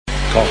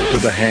Talk to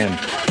the hand.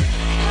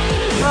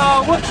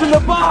 No, what's in the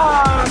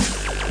box?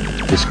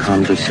 This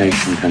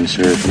conversation can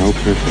serve no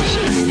purpose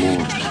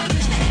anymore.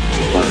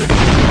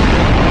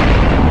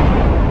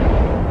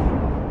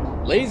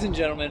 Ladies and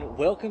gentlemen,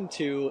 welcome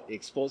to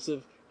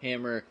Explosive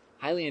Hammer,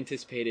 highly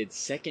anticipated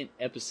second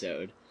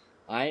episode.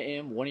 I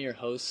am one of your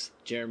hosts,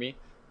 Jeremy,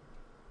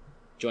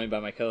 joined by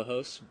my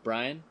co-host,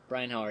 Brian.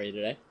 Brian, how are you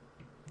today?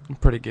 I'm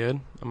pretty good.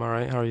 I'm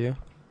alright. How are you?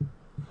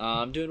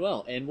 I'm doing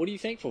well. And what are you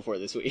thankful for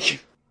this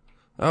week?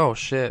 Oh,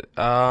 shit.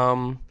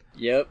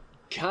 Yep.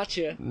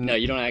 Gotcha. No,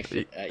 you don't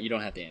actually, you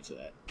don't have to answer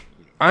that.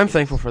 I'm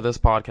thankful for this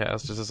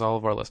podcast, just as all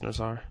of our listeners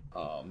are.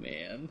 Oh,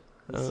 man.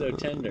 That's so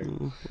tender.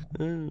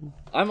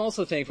 I'm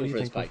also thankful for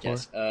this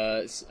podcast.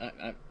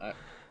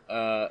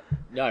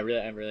 No, I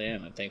really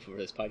am. I'm thankful for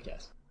this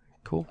podcast.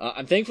 Cool.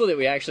 I'm thankful that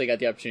we actually got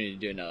the opportunity to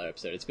do another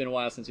episode. It's been a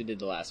while since we did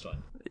the last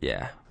one.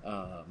 Yeah.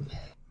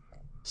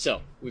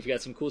 So, we've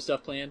got some cool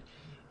stuff planned.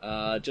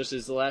 Just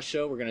as the last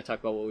show, we're going to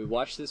talk about what we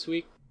watched this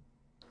week.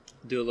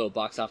 Do a little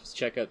box office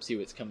checkup, see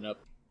what's coming up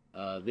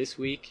this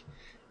week.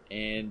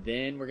 And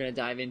then we're going to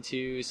dive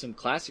into some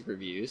classic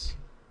reviews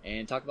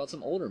and talk about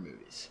some older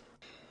movies.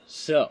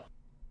 So,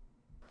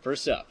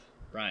 first up,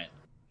 Brian,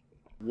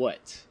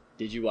 what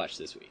did you watch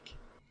this week?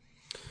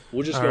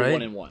 We'll just go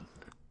 1 and 1.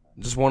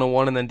 Just 1 and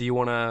 1, and then do you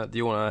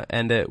wanna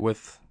end it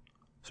with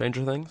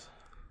Stranger Things?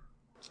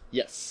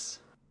 Yes.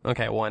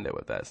 Okay, we'll end it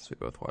with that since we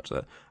both watched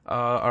that.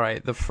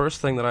 Alright, the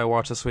first thing that I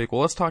watched this week,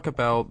 well, let's talk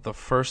about the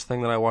first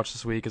thing that I watched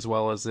this week, as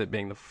well as it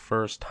being the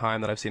first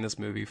time that I've seen this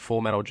movie,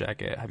 Full Metal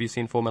Jacket. Have you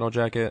seen Full Metal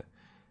Jacket?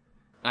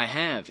 I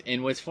have,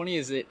 and what's funny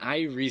is that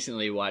I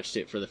recently watched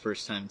it for the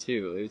first time,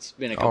 too. It's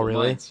been a couple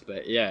months,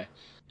 but yeah.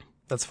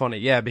 That's funny,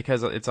 yeah,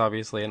 because it's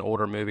obviously an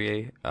older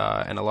movie,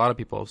 and a lot of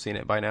people have seen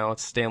it by now.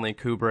 It's Stanley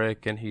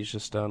Kubrick, and he's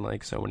just done,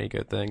 like, so many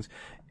good things.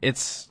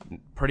 It's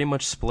pretty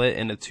much split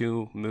into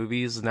two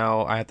movies.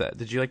 Now,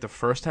 did you like the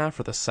first half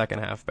or the second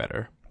half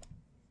better?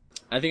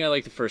 I think I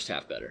like the first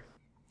half better.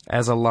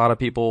 As a lot of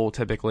people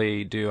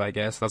typically do, I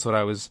guess. That's what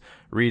I was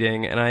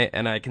reading, and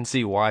I can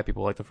see why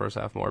people like the first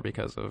half more,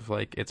 because of,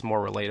 like, it's more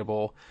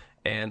relatable.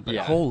 But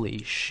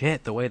holy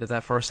shit, the way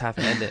that first half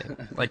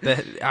ended. Like,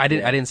 I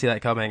didn't see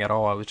that coming at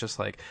all. I was just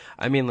like,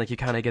 I mean, like, you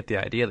kind of get the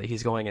idea that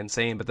he's going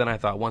insane, but then I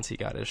thought once he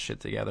got his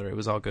shit together, it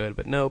was all good.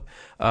 But nope.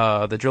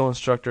 The drill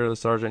instructor, the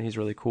sergeant, he's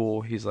really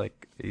cool. He's a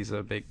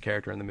big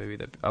character in the movie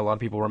that a lot of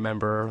people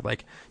remember.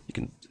 Like, you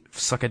can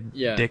suck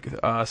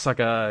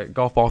a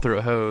golf ball through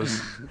a hose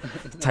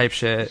type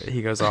shit.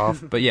 He goes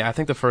off. But yeah, I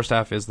think the first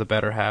half is the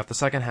better half. The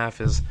second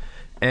half is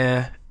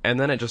and then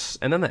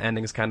the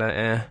ending's kind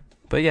of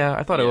But yeah,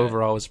 I thought it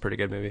overall was a pretty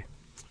good movie.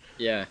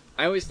 Yeah.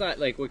 I always thought,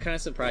 like, what kind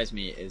of surprised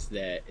me is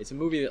that it's a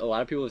movie that a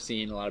lot of people have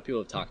seen, a lot of people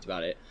have talked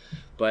about it,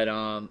 but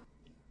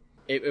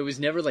it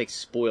was never, like,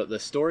 spoiled. The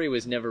story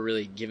was never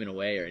really given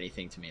away or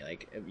anything to me.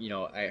 Like, you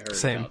know, I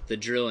heard about the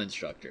drill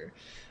instructor.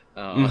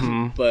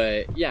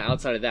 But yeah,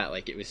 outside of that,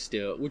 like, it was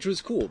still, which was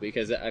cool,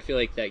 because I feel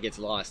like that gets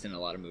lost in a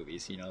lot of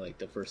movies. You know, like,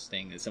 the first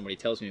thing that somebody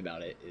tells me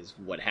about it is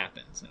what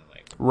happens. And I'm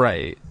like,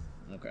 right.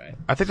 Okay.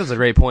 I think that's a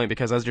great point,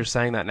 because as you're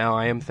saying that now,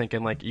 I am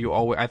thinking, like,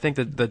 I think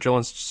that the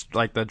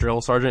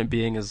drill sergeant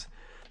being as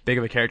big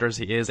of a character as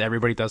he is,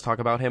 everybody does talk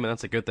about him, and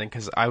that's a good thing,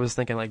 because I was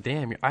thinking, like,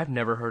 damn, I've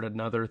never heard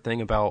another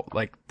thing about,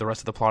 like, the rest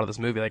of the plot of this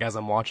movie, like, as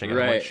I'm watching it.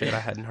 Right. I'm like, shit, I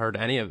hadn't heard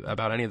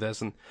about any of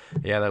this, and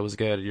yeah, that was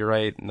good. You're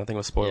right. Nothing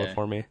was spoiled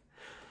for me.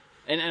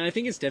 And I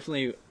think it's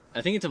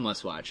a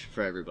must watch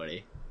for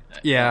everybody.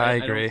 Yeah, I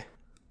agree.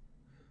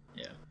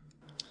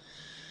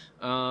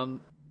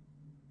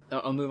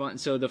 I'll move on.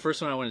 So the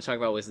first one I want to talk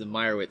about was the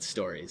Meyerwitz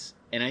Stories.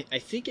 And I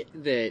think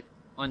that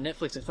on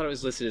Netflix, I thought it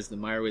was listed as the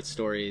Meyerwitz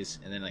Stories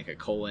and then like a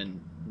colon,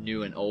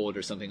 new and old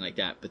or something like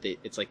that. But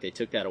it's like they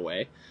took that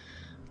away.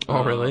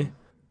 Oh, really?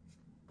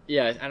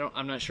 Yeah,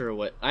 I'm not sure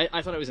what.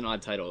 I thought it was an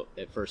odd title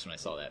at first when I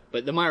saw that.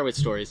 But the Meyerwitz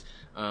Stories,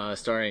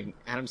 starring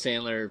Adam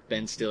Sandler,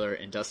 Ben Stiller,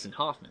 and Dustin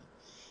Hoffman.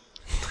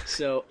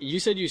 So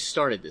you said you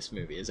started this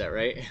movie, is that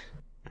right?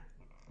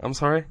 I'm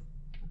sorry?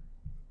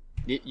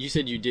 You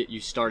said you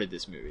started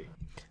this movie.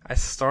 I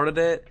started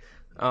it,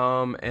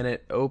 and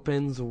it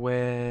opens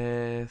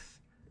with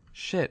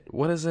shit.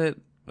 What is it?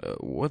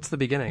 What's the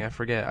beginning? I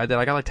forget. I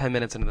got like 10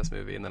 minutes into this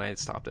movie, and then I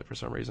stopped it for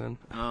some reason.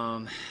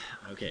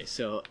 Okay,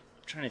 so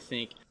I'm trying to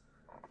think.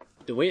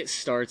 The way it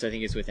starts, I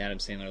think, is with Adam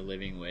Sandler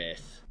living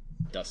with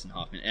Dustin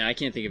Hoffman, and I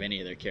can't think of any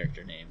of their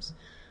character names.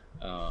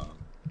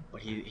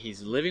 But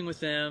he's living with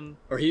them,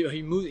 or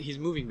he's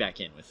moving back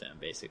in with them,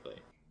 basically.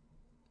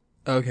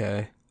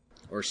 Okay.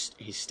 Or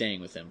he's staying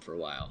with them for a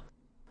while.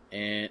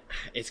 And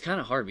it's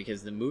kind of hard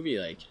because the movie,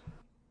 like,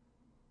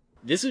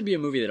 this would be a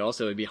movie that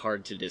also would be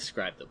hard to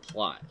describe the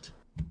plot.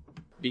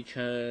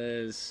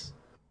 Because,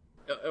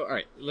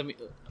 alright,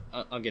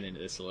 I'll get into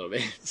this a little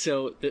bit.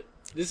 So,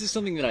 this is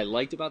something that I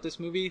liked about this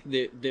movie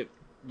that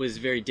was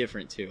very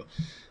different too.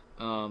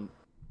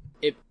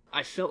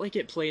 I felt like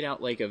it played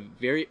out like a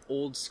very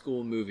old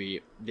school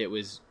movie that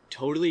was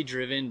totally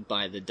driven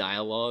by the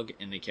dialogue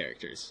and the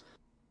characters.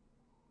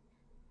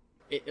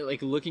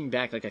 Like, looking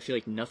back, like, I feel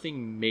like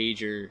nothing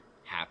major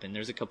happen.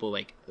 There's a couple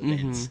like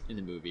events in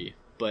the movie,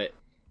 but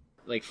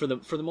like for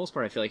the most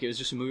part, I feel like it was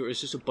just a movie. It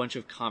was just a bunch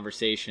of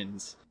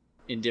conversations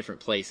in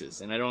different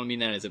places, and I don't mean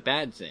that as a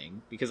bad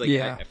thing because like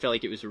I felt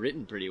like it was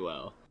written pretty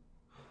well,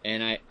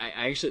 and I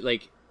actually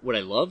like what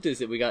I loved is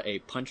that we got a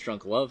Punch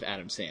Drunk Love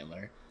Adam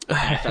Sandler. And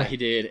I thought he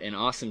did an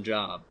awesome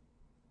job,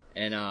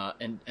 and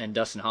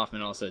Dustin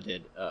Hoffman also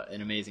did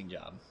an amazing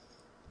job.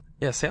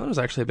 Yeah, Sandler's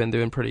actually been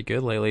doing pretty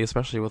good lately,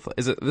 especially with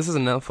this is a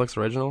Netflix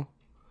original?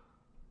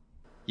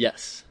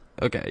 Yes.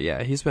 Okay,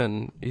 yeah, he's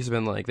been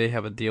like they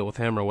have a deal with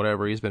him or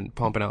whatever. He's been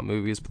pumping out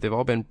movies, but they've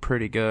all been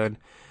pretty good.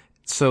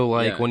 So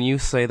like when you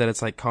say that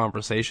it's like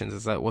conversations,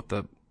 is that what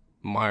the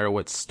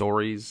Meyerwitz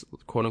Stories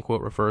quote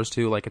unquote refers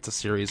to? Like it's a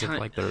series of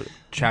like their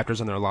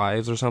chapters in their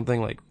lives or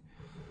something like?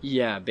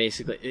 Yeah,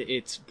 basically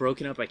it's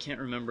broken up. I can't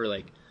remember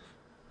like,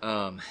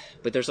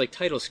 but there's like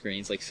title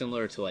screens like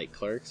similar to like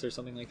Clerks or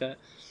something like that.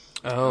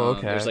 Oh,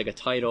 okay. There's like a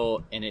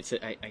title, and it's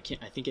I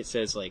think it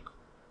says like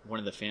one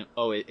of the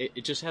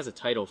it just has a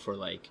title for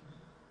like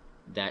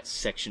that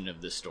section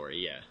of the story.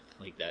 Yeah,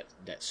 like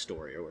that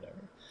story or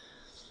whatever.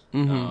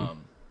 Mm-hmm.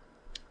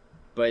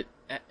 But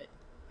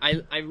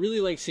I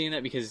really like seeing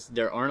that because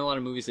there aren't a lot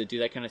of movies that do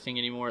that kind of thing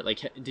anymore. Like,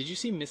 did you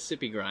see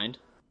Mississippi Grind?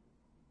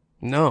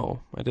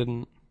 No, I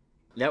didn't.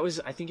 That was,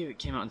 I think it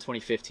came out in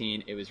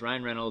 2015. It was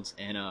Ryan Reynolds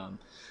and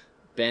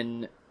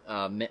Ben.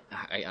 I don't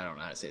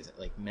know how to say it,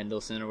 like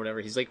Mendelsohn or whatever.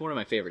 He's like one of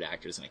my favorite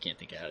actors, and I can't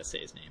think of how to say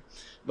his name.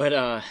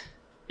 But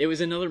it was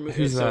another movie.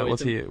 Who's that?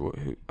 What's he?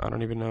 I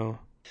don't even know.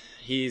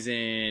 He's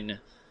in.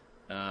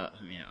 Oh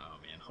man,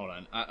 hold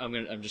on.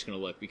 I'm just gonna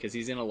look because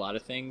he's in a lot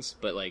of things,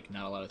 but like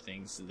not a lot of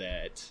things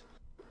that.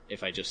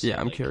 If I just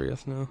I'm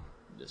curious now.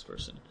 This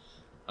person.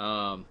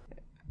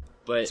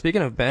 But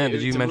speaking of Ben,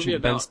 did you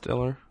mention Ben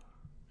Stiller?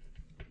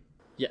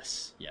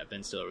 Yes, yeah.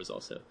 Ben Stiller was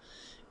also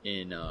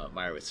in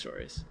Meyerwitz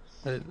Stories.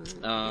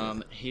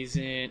 He's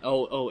in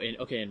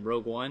in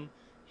Rogue One,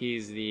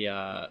 he's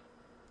the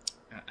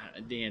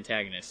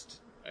antagonist.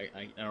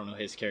 I don't know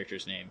his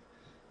character's name,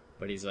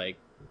 but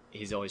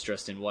he's always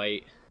dressed in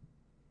white.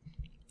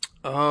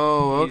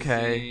 Oh,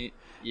 okay.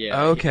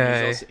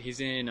 Okay. He's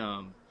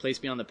in Place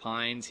Beyond the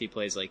Pines. He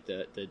plays like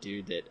the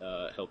dude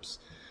that helps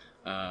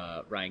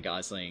Ryan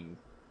Gosling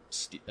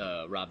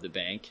rob the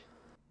bank.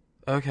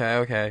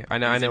 Okay. I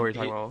know what you're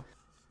talking about.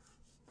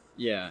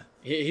 Yeah,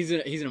 he's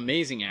an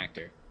amazing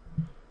actor.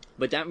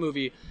 But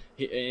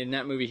in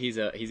that movie, he's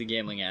a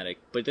gambling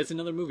addict. But that's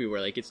another movie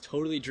where like it's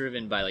totally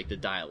driven by like the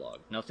dialogue.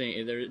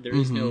 Nothing there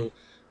is no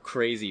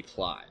crazy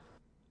plot.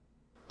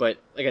 But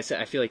like I said,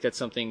 I feel like that's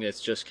something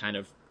that's just kind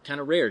of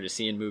rare to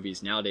see in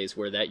movies nowadays.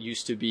 Where that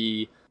used to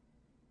be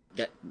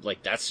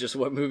that's just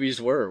what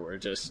movies were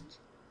just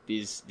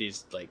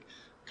these like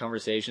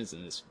conversations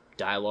and this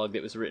dialogue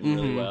that was written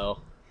really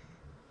well.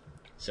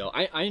 So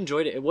I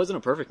enjoyed it. It wasn't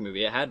a perfect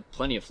movie. It had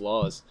plenty of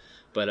flaws,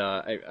 but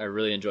I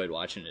really enjoyed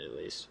watching it at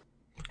least.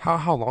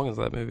 How long is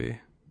that movie?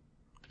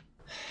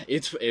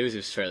 It was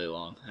just fairly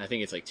long. I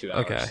think it's like 2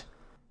 hours.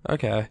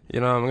 Okay.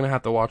 You know, I'm gonna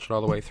have to watch it all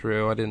the way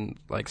through. I didn't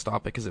like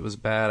stop it because it was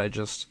bad.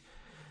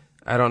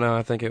 I don't know.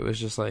 I think it was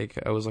just like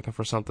I was looking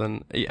for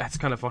something. Yeah, it's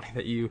kind of funny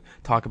that you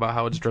talk about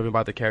how it's driven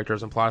by the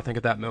characters and plot. I think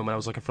at that moment I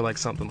was looking for like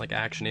something like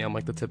actiony. I'm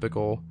like the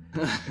typical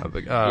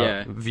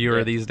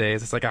viewer these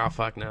days. It's like, oh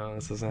fuck no,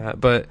 this isn't that.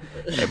 But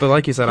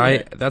like you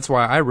said, that's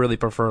why I really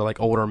prefer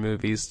like older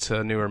movies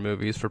to newer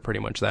movies for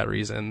pretty much that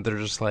reason. They're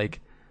just like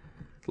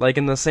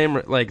in the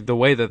same like the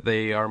way that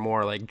they are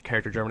more like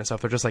character driven and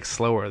stuff. They're just like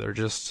slower. They're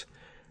just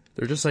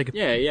like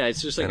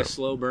It's just like a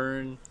slow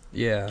burn.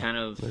 Yeah, kind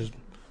of. I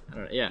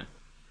don't know. Yeah.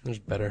 There's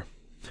better.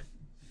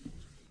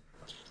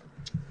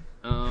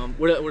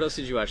 What else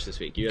did you watch this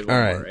week? You had one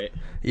more, right?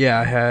 Yeah,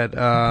 I had.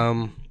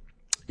 I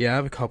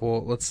have a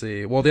couple. Let's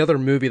see. Well, the other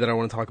movie that I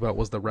want to talk about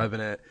was The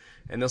Revenant,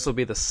 and this will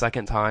be the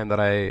second time that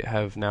I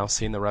have now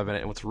seen The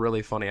Revenant. And what's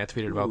really funny, I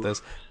tweeted about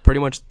this.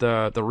 Pretty much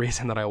the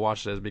reason that I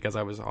watched it is because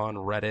I was on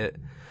Reddit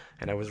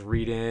and I was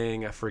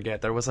reading. I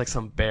forget, there was like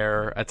some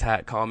bear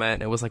attack comment.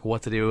 And it was like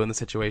what to do in the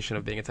situation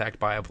of being attacked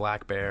by a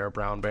black bear,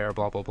 brown bear,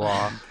 blah blah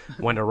blah,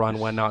 when to run,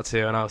 when not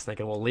to. And I was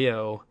thinking, well,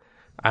 Leo,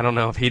 I don't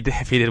know if he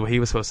did what he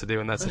was supposed to do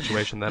in that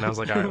situation. Then I was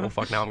like, all right, well,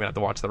 fuck, now I'm gonna have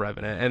to watch The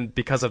Revenant. And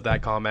because of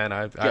that comment,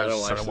 I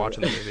started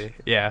watching the movie.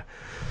 Yeah.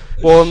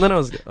 Well, and then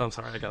I'm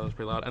sorry, that was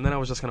pretty loud. And then I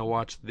was just gonna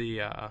watch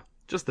the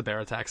bear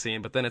attack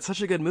scene. But then it's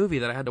such a good movie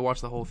that I had to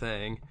watch the whole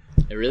thing.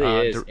 It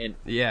really is.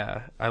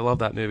 Yeah, I love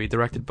that movie.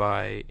 Directed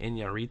by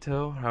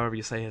Iñárritu, however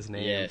you say his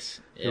name.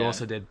 Yes. Yeah. Who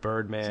also did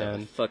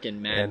Birdman.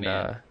 Fucking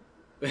madman.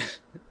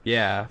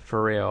 Yeah,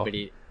 for real. But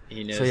he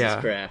knows his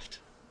craft.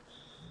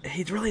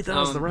 He really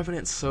does. The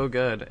Revenant's so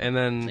good. And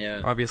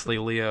then obviously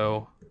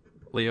Leo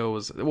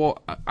was,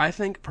 well, I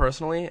think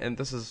personally, and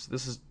this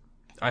is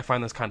I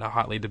find this kind of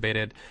hotly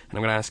debated, and I'm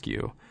going to ask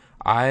you.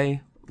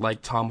 I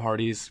like Tom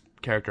Hardy's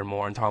character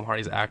more and Tom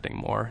Hardy's acting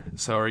more.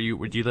 So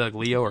would you like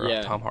Leo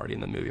or Tom Hardy in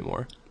the movie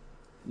more?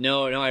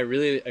 No, I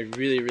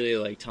really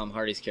like Tom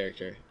Hardy's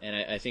character, and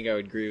I think I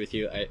would agree with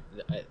you. I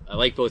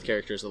like both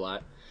characters a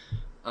lot.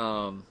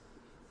 And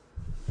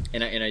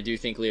I do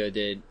think Leo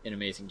did an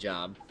amazing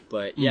job.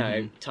 But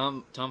yeah,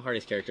 Tom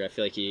Hardy's character, I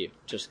feel like he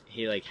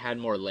like had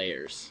more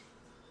layers.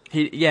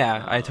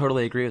 I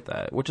totally agree with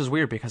that. Which is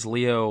weird because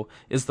Leo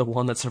is the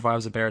one that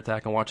survives a bear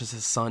attack and watches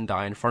his son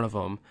die in front of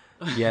him.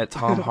 Yet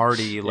Tom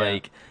Hardy,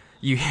 like,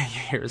 you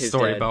hear a His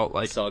story dad about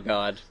like saw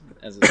God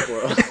as a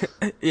squirrel.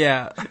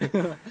 yeah.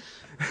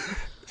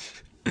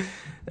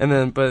 And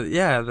then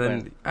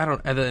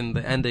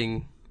the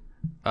ending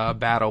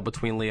battle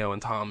between Leo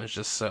and Tom is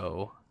just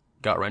so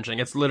gut-wrenching.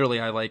 It's literally,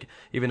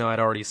 even though I'd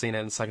already seen it,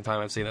 and the second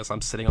time I've seen this,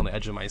 I'm sitting on the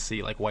edge of my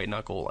seat, like white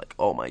knuckle, like,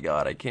 oh my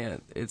god, I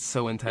can't. It's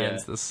so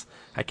intense.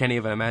 I can't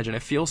even imagine.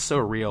 It feels so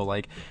real.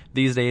 Like,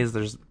 these days,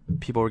 there's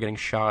people who are getting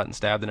shot and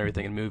stabbed and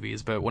everything in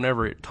movies, but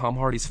whenever Tom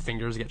Hardy's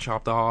fingers get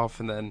chopped off,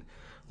 and then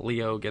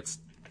Leo gets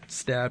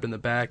stabbed in the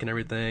back and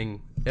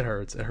everything, it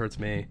hurts. It hurts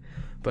me.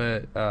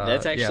 But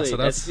that's actually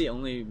that's the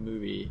only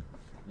movie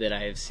that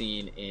I have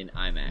seen in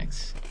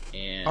IMAX,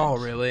 and oh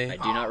really? I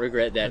do not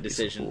regret that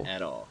decision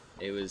at all.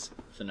 It was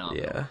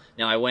phenomenal. Yeah.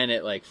 Now, I went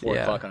at like 4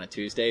 o'clock on a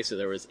Tuesday, so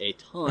there was a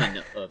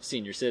ton of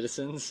senior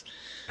citizens,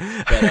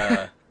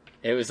 but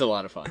it was a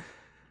lot of fun.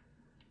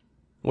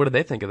 What did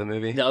they think of the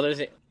movie? The other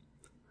thing,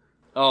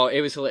 oh, it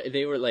was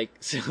they were like,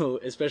 so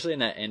especially in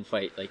that end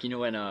fight, like, you know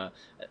when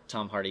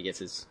Tom Hardy gets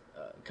his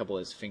couple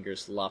of his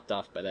fingers lopped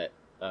off by that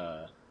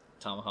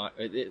tomahawk,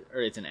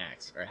 or it's an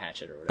axe or a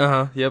hatchet or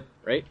whatever. Yep.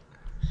 Right.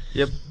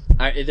 Yep.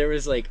 There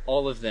was like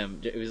all of them.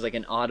 It was like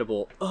an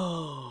audible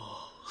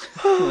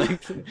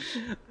like,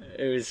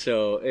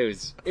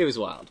 it was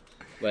wild.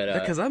 But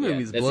because that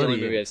movie's that's bloody. the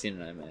only movie I've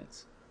seen in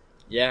IMAX.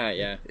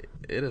 Yeah.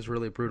 It is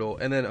really brutal.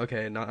 And then,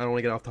 okay, I don't want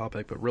to get off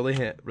topic, but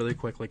really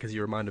quickly, because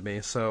you reminded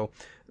me. So,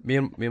 me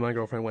and my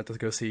girlfriend went to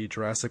go see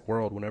Jurassic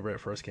World whenever it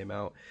first came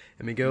out.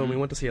 And we go, and we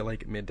went to see it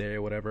like midday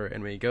or whatever,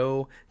 and we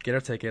go get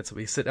our tickets,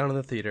 we sit down in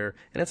the theater,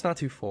 and it's not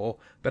too full.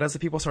 But as the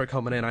people start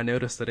coming in, I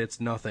noticed that it's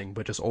nothing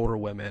but just older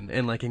women,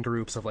 and like in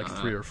groups of like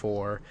 3 or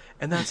 4.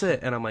 And that's it.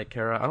 And I'm like,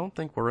 Kara, I don't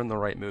think we're in the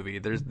right movie.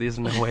 There's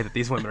no way that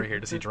these women are here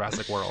to see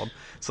Jurassic World.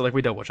 So like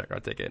we double check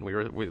our ticket,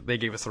 and they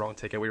gave us the wrong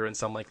ticket. We were in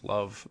some like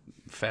love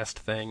fest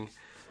thing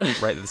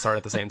right at the start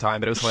at the same time,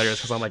 but it was hilarious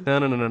because I'm like,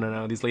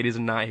 no, these ladies are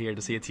not here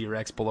to see a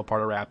T-Rex pull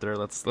apart a raptor.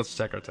 Let's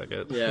check our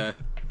ticket. Yeah.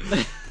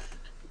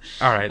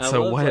 All right,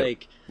 so what?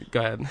 Like, go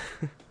ahead.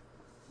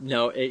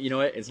 No, you know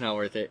what? It's not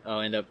worth it.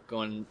 I'll end up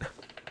going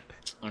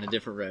on a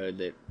different road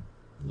that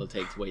will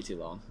take way too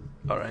long.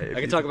 All right, I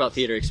can talk about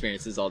theater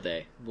experiences all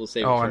day. We'll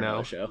save it for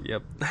another show.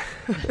 Yep.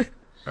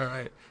 All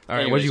right.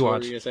 Anyways, what did you watch? What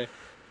were you gonna say?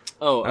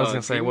 Oh, I was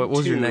gonna say, what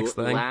was your next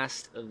thing?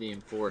 Last of the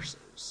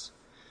Enforcers.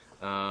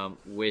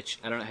 Which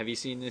I don't know. Have you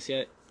seen this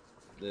yet?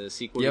 The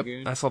sequel to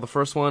Goon? I saw the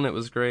first one. It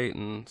was great,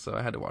 and so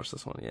I had to watch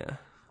this one. Yeah.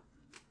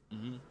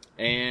 Mm-hmm.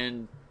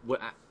 And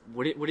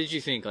what did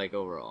you think, like,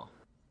 overall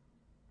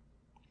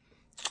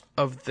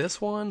of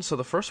this one? So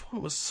the first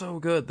one was so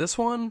good. This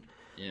one,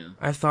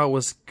 I thought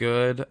was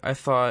good. I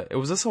thought it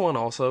was this one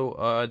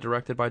also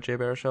directed by Jay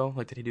Baruchel.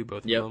 Like, did he do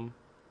both of them?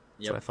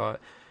 Yep. So I thought.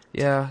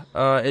 Yeah.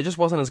 It just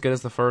wasn't as good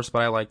as the first,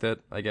 but I liked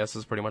it. I guess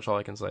is pretty much all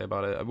I can say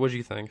about it. What did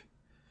you think?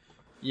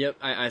 Yep,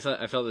 I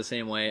felt the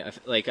same way.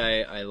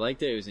 I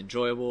liked it. It was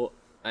enjoyable.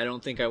 I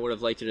don't think I would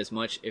have liked it as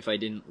much if I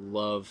didn't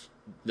love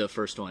the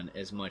first one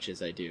as much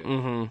as I do.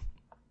 Mm-hmm.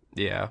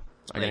 Yeah,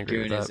 I can agree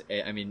Goon with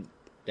that. I mean,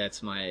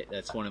 that's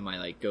one of my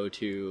like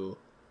go-to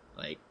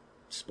like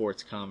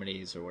sports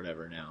comedies or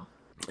whatever now.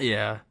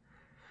 Yeah,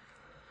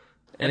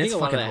 and it's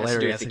fucking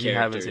hilarious. If you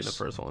haven't seen the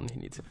first one, you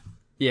need to.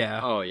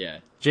 Yeah. Oh yeah.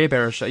 Jay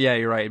Baruchel. Yeah,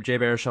 you're right. Jay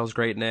Baruchel's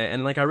great in it,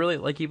 and like I really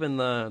like even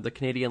the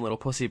Canadian little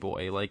pussy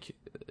boy. Like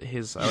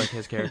I like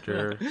his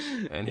character,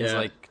 and he's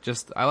like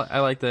just I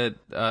like that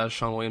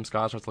Sean William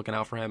Scott starts looking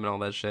out for him and all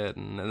that shit,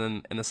 and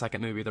then in the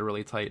second movie they're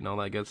really tight and all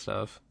that good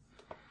stuff.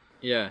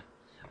 Yeah.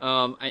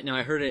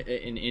 I heard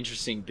an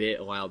interesting bit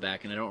a while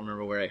back, and I don't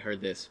remember where I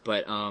heard this,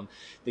 but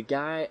the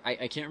guy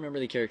I can't remember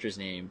the character's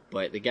name,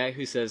 but the guy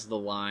who says the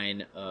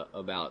line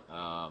about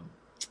I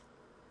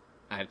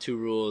have 2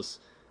 rules.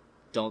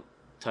 Don't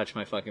touch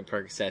my fucking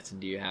Percocets,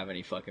 and do you have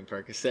any fucking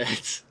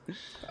Percocets?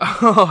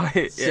 Oh,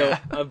 yeah. So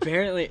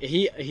apparently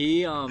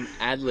he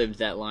ad-libbed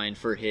that line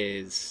for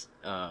his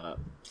oh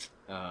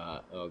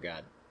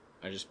god,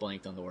 I just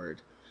blanked on the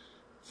word,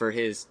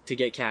 to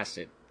get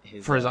casted.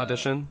 His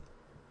audition?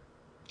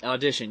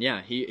 Audition,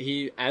 yeah.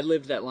 He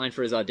ad-libbed that line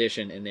for his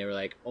audition, and they were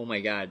like, oh my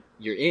god,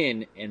 you're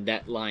in, and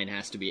that line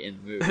has to be in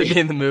the movie.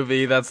 In the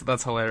movie,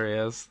 that's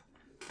hilarious.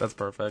 That's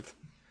perfect.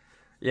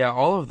 Yeah,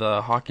 all of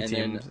the hockey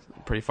teams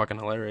pretty fucking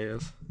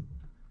hilarious.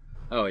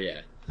 Oh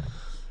yeah.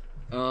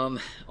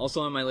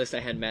 Also on my list I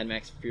had Mad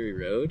Max Fury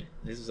Road.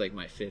 This was like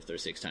my 5th or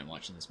 6th time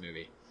watching this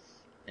movie.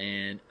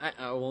 And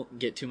I won't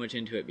get too much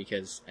into it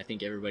because I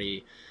think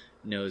everybody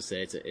knows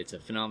that it's a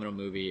phenomenal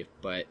movie,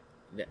 but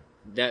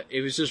that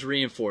it was just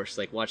reinforced,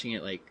 like watching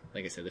it like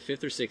I said, the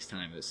 5th or 6th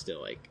time, it was still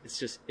like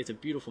it's a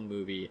beautiful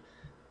movie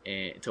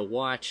and to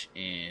watch,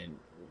 and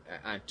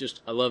I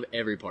love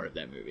every part of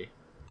that movie.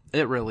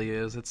 It really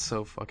is. It's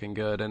so fucking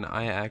good, and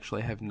I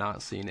actually have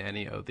not seen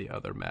any of the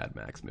other Mad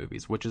Max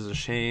movies, which is a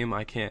shame.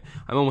 I'm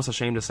almost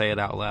ashamed to say it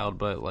out loud,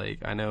 but like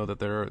I know that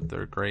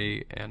they're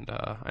great, and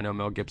I know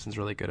Mel Gibson's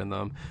really good in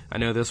them. I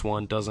know this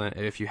one doesn't.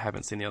 If you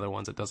haven't seen the other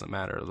ones, it doesn't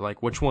matter.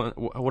 Like, which one?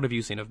 What have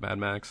you seen of Mad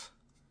Max?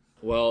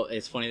 Well,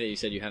 it's funny that you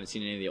said you haven't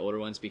seen any of the older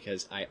ones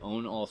because I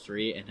own all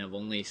three and have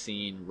only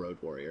seen Road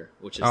Warrior,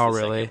 which is the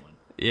second one.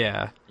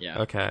 Yeah. Yeah.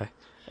 Okay.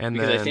 And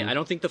because then... I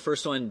don't think the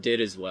first one did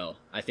as well.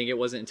 I think it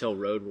wasn't until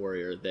Road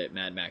Warrior that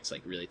Mad Max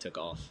like really took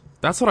off.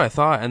 That's what I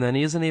thought. And then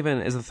is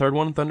the third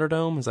one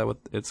Thunderdome? Is that what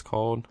it's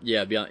called?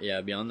 Yeah, Beyond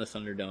the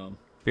Thunderdome.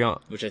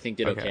 Which I think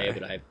did okay,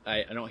 but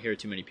I don't hear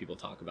too many people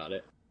talk about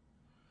it.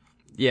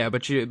 Yeah,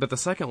 but the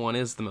second one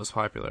is the most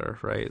popular,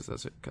 right?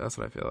 That's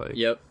what I feel like.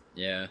 Yep.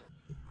 Yeah.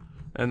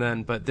 And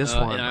then, but this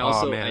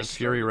one,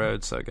 Fury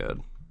Road, so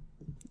good.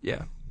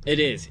 Yeah. It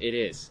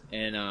is,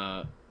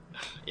 and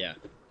yeah.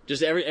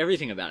 Just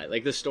everything about it,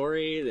 like the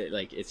story, that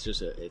like it's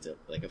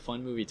like a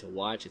fun movie to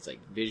watch. It's like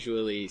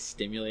visually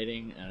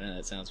stimulating. I don't know,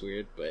 that sounds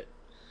weird, but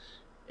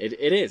it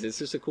is. It's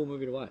just a cool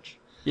movie to watch.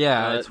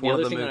 Yeah, it's the one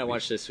other of the thing movies. that I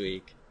watched this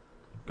week.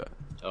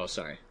 Oh,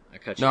 sorry, I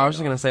cut you. No, I was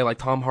just gonna say, like,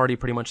 Tom Hardy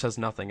pretty much says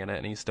nothing in it,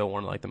 and he's still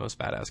one of like the most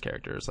badass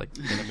characters like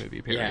in the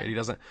movie. Period. Yeah. He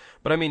doesn't.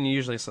 But I mean,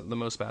 usually the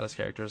most badass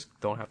characters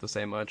don't have to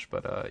say much.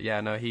 But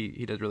yeah, no, he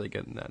did really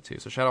good in that too.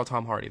 So shout out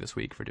Tom Hardy this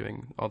week for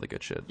doing all the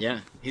good shit. Yeah,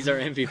 he's our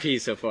MVP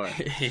so far.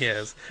 He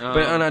is.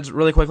 But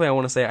really quickly, I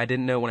want to say I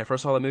didn't know when I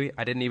first saw the movie.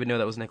 I didn't even know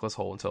that was Nicholas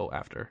Hoult until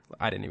after.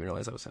 I didn't even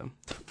realize that was him.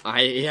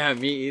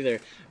 Me either.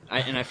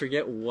 I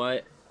forget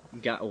why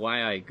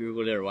I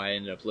googled it or why I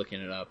ended up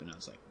looking it up, and I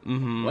was like,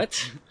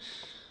 what?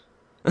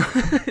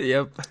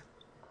 Yep.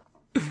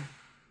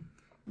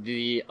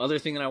 The other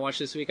thing that I watched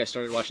this week, I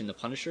started watching The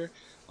Punisher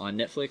on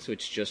Netflix,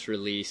 which just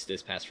released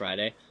this past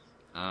Friday.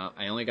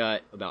 I only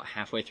got about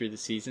halfway through the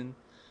season,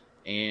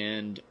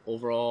 and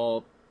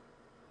overall,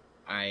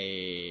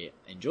 I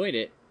enjoyed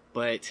it,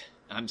 but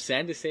I'm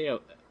sad to say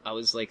I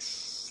was like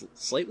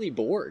slightly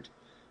bored,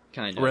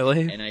 kind of.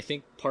 Really? And I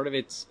think part of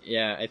it's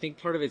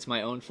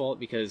my own fault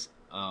because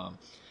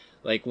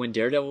like when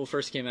Daredevil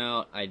first came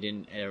out, I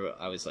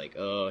was like,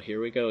 oh,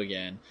 here we go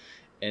again.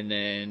 And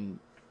then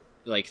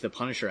like The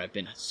Punisher, I've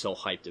been so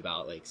hyped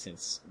about like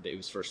since it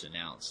was first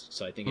announced.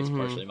 So I think it's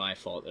partially my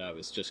fault that I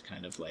was just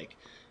kind of like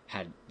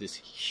had this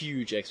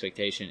huge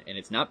expectation, and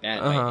it's not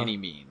bad by any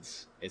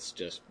means. It's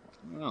just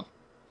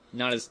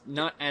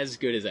not as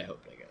good as I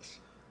hoped, I guess.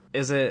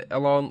 Is it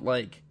along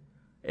like?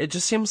 It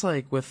just seems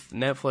like with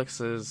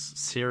Netflix's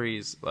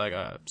series, like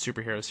a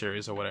superhero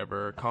series or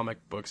whatever,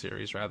 comic book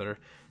series rather,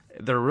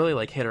 they're really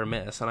like hit or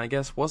miss. And I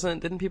guess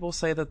didn't people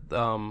say that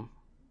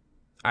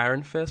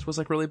Iron Fist was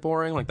like really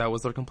boring? Like that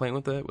was their complaint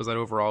with it? Was that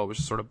overall it was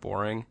just sort of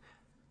boring?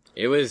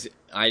 It was.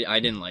 I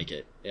didn't like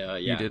it. Yeah,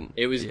 you didn't.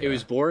 It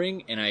was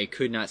boring, and I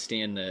could not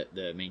stand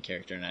the main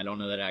character, and I don't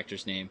know that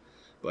actor's name,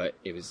 but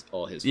it was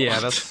all his fault. Yeah,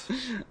 that's.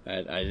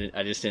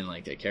 I just didn't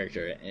like that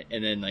character,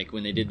 and then like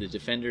when they did the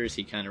Defenders,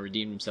 he kind of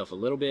redeemed himself a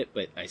little bit,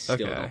 but I still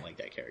don't like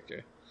that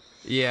character.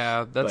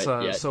 Yeah, that's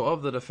so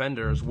of the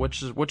Defenders,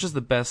 which is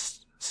the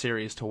best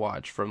series to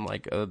watch from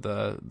like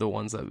the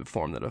ones that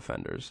form the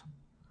Defenders?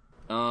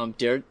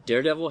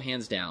 Daredevil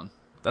hands down.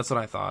 That's what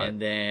I thought.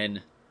 And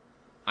then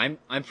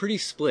I'm pretty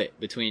split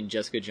between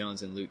Jessica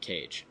Jones and Luke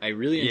Cage. I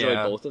really enjoy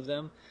both of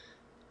them.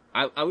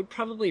 I would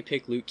probably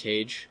pick Luke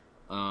Cage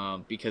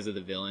because of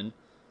the villain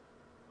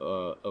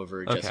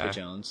over Jessica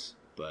Jones,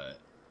 but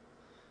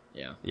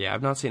yeah. Yeah,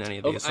 I've not seen any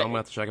of these, so I'm gonna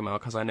have to check them out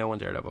because I know when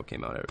Daredevil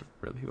came out,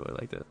 people really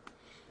liked it.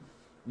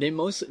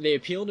 They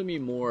appeal to me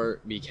more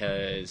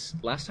because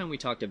last time we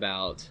talked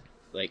about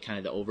like kind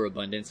of the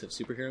overabundance of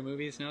superhero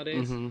movies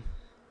nowadays,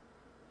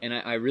 and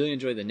I really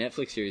enjoy the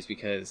Netflix series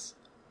because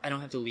I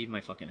don't have to leave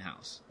my fucking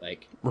house.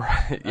 Like,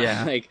 right?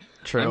 Yeah, like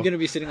true. I'm gonna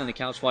be sitting on the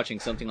couch watching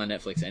something on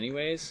Netflix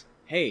anyways.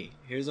 Hey,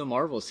 here's a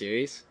Marvel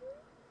series.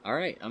 All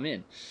right, I'm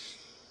in.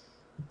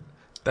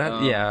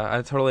 Yeah,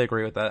 I totally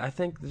agree with that. I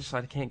think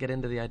I can't get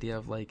into the idea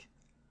of like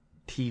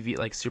TV,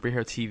 like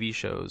superhero TV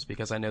shows,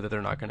 because I know that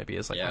they're not going to be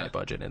as like high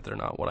budget and they're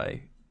not what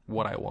I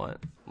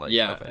want, like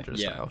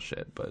Avengers style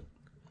shit. But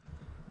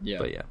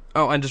yeah.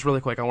 Oh, and just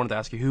really quick, I wanted to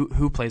ask you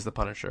who plays the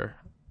Punisher?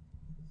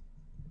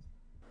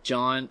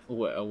 John.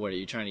 What are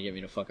you trying to get me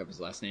to fuck up his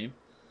last name?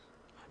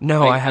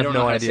 No, I have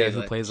no idea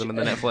who plays him in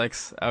the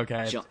Netflix.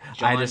 Okay, John,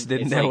 I just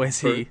didn't know like is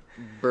he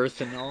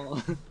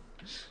Berthanol.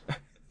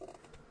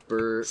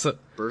 Bernthal.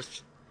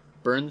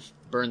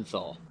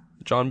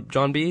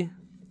 John B.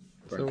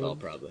 Bernthal,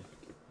 probably.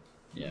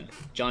 Yeah,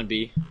 John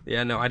B.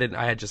 Yeah, no, I didn't.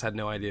 I just had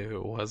no idea who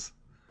it was.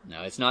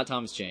 No, it's not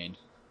Thomas Jane,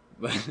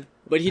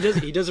 but he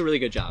does a really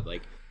good job.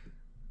 Like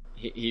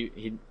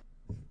he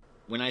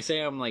when I say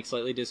I'm like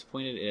slightly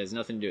disappointed, it has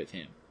nothing to do with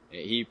him.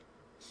 He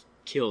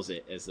kills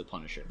it as the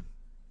Punisher.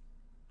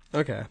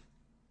 Okay.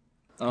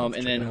 And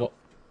then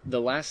the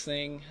last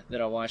thing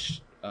that I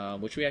watched,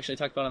 which we actually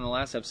talked about on the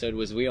last episode,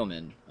 was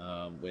Wheelman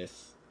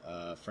with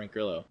Frank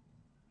Grillo,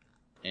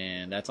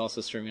 and that's also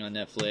streaming on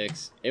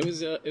Netflix. It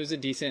was a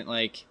decent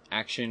like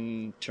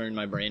action, turn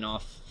my brain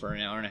off for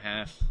an hour and a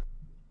half.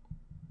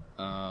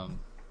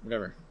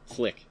 whatever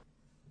flick.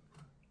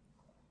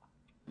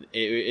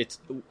 It's.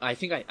 I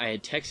think I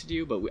had texted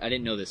you, but I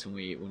didn't know this when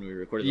we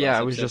recorded. Yeah,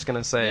 I was episode, just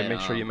gonna say, that, make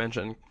sure you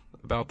mention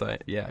about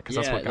that. Yeah, because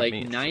that's what got like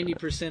me.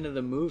 90% of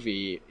the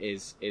movie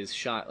is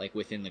shot like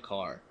within the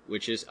car,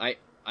 which is I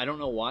don't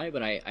know why,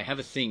 but I have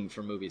a thing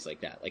for movies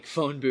like that, like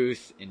Phone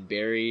Booth and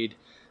Buried.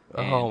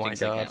 And oh my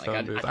god, like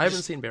Phone Booth! I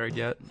haven't seen Buried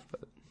yet.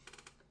 But...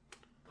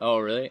 Oh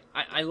really?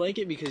 I like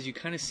it because you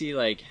kind of see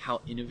like how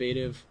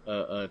innovative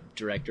a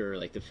director or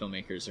like the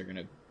filmmakers are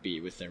gonna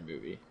be with their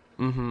movie.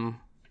 Mm-hmm.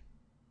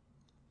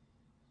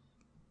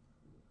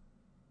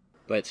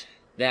 But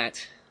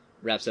that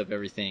wraps up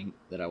everything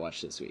that I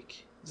watched this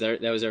week.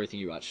 That was everything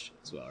you watched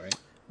as well, right?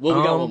 Well,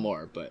 we got one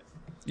more, but...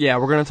 Yeah,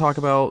 we're going to talk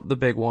about the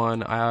big one.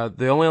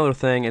 The only other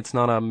thing, it's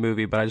not a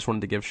movie, but I just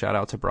wanted to give shout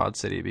out to Broad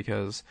City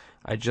because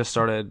I just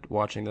started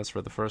watching this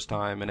for the first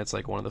time, and it's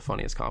like one of the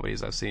funniest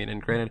comedies I've seen. And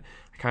granted,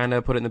 I kind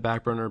of put it in the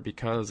back burner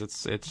because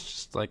it's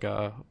just like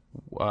the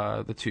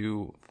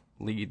two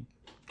lead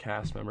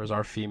cast members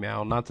are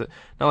female, not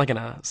like in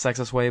a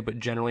sexist way, but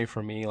generally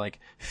for me, like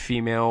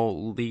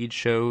female lead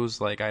shows,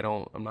 like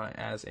I'm not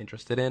as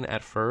interested in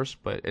at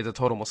first, but it's a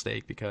total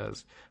mistake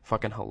because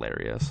fucking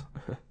hilarious.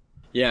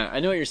 Yeah,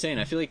 I know what you're saying.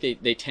 I feel like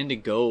they tend to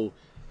go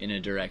in a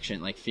direction,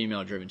 like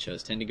female driven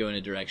shows tend to go in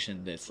a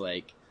direction that's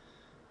like,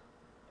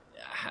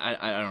 I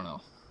don't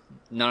know,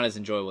 not as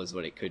enjoyable as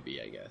what it could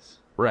be, I guess.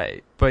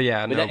 Right, but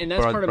yeah, but and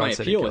that's part of my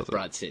appeal with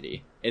Broad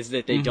City is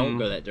that they don't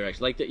go that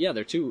direction. Like,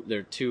 they're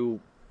two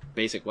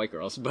basic white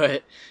girls,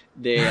 but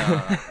they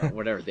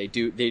whatever they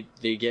do,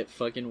 they get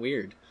fucking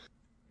weird.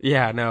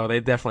 Yeah, no,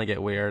 they definitely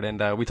get weird,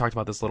 and we talked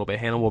about this a little bit.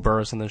 Hannibal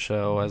Buress in the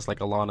show as like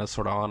Alana's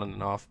sort of on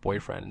and off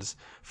boyfriend is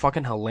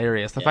fucking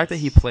hilarious. The fact that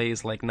he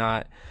plays like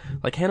not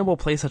like Hannibal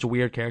plays such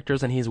weird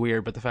characters, and he's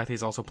weird, but the fact that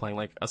he's also playing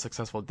like a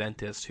successful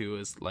dentist who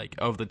is like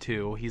of the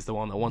two, he's the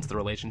one that wants the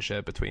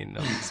relationship between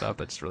them and stuff.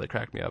 That just really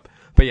cracked me up.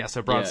 But yeah,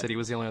 so Broad City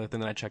was the only other thing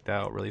that I checked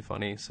out. Really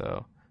funny,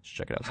 so just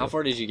check it out. How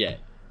far did you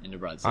get into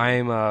Broad City?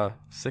 I'm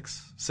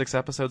six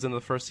episodes into the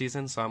first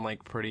season, so I'm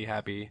like pretty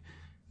happy.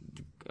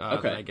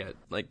 That I get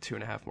like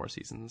 2.5 more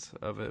seasons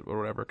of it or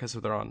whatever, because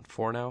they're on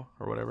 4 now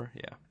or whatever.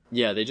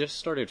 Yeah, they just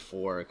started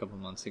 4 a couple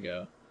months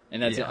ago,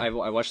 and that's it. I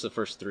watched the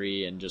first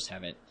 3 and just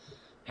haven't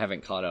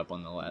caught up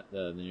on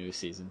the new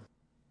season.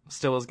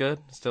 Still as good.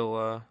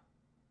 Still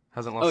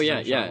hasn't lost. Oh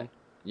yeah.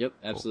 Yep,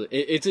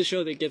 absolutely. Cool. It's a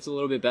show that gets a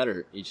little bit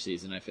better each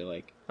season, I feel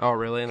like. Oh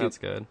really? And that's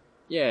good.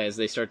 Yeah, as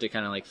they start to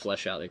kind of like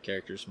flesh out their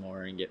characters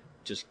more and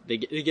they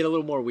get a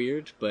little more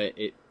weird, but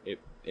it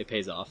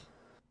pays off.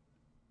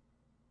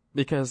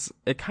 Because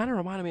it kind of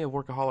reminded me of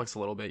Workaholics a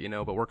little bit,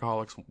 but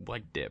Workaholics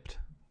like dipped,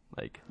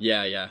 like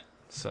yeah.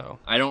 So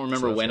I don't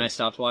remember when I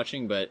stopped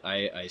watching, but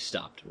I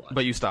stopped watching.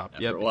 But you stopped,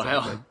 after a while.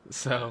 Exactly.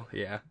 So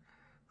yeah,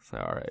 so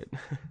all right.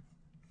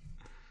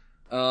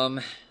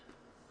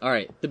 All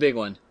right, the big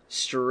one,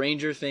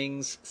 Stranger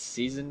Things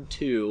season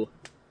 2,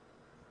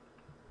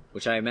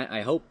 which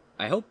I hope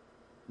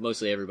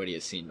mostly everybody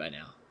has seen by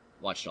now,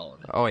 watched all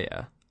of it. Oh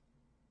yeah.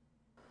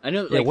 I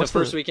know, like the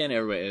first weekend,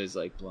 everybody was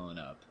like blowing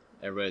up.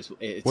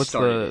 It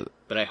started,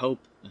 but I hope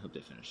they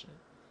finished it.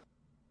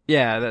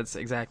 Yeah, that's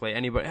exactly.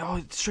 Anybody?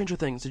 Oh, Stranger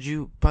Things.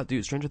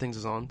 Dude, Stranger Things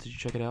is on. Did you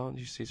check it out? Did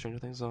you see Stranger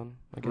Things on?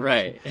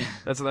 Right.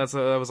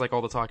 That was like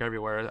all the talk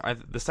everywhere.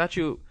 The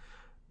statute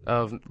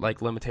of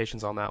like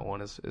limitations on that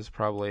one is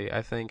probably,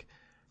 I think,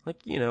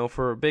 like,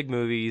 for big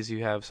movies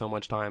you have so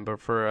much time,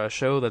 but for a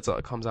show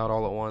that comes out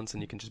all at once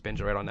and you can just binge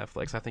it right on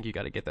Netflix, I think you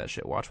got to get that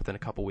shit watched within a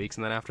couple weeks,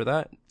 and then after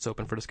that, it's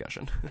open for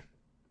discussion.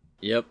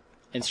 Yep.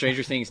 And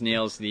Stranger Things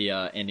nails the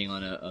ending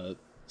on a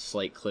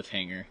slight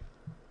cliffhanger,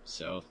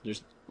 so you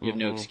have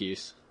no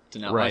excuse to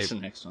not watch the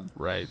next one.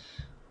 Right.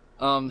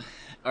 All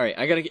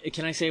right.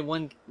 Can I say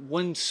one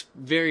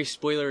very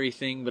spoilery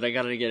thing? But I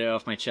gotta get it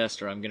off my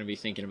chest, or I'm gonna be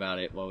thinking about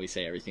it while we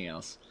say everything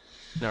else.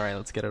 All right,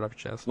 let's get it off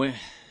your chest.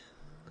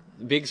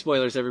 Big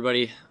spoilers,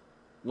 everybody.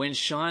 When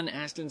Sean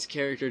Astin's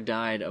character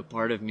died, a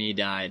part of me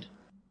died.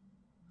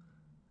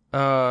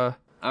 I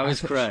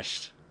was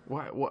crushed.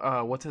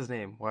 What's his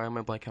name? Why am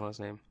I blanking on his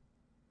name?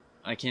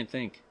 I can't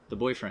think. The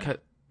boyfriend.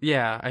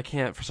 Yeah, I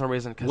can't for some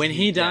reason. When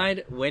he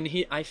died,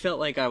 I felt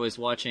like I was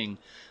watching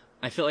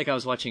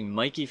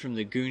Mikey from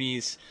the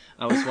Goonies.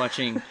 I was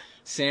watching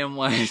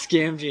Samwise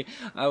Gamgee.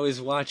 I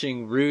was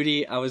watching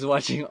Rudy. I was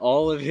watching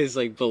all of his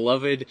like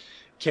beloved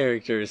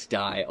characters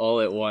die all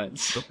at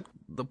once.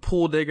 The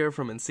pool digger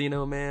from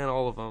Encino Man,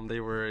 all of them. They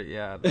were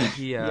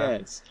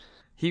yes.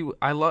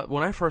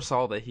 When I first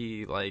saw that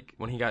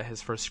when he got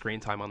his first screen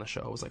time on the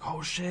show, I was like,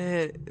 oh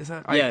shit, is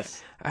that?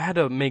 Yes. I had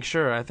to make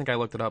sure. I think I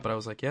looked it up, but I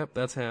was like, yep,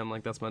 that's him.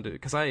 Like, that's my dude.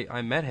 Because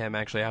I met him,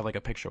 actually. I have like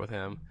a picture with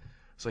him.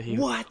 So he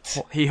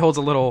holds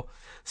a little,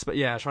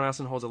 Sean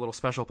Astin holds a little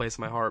special place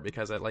in my heart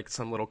because at like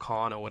some little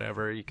con or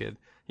whatever, you could,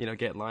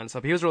 get in line and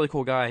stuff. He was a really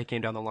cool guy. He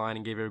came down the line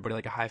and gave everybody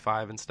like a high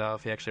five and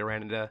stuff. He actually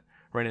ran into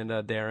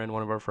Darren,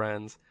 one of our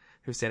friends,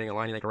 who was standing in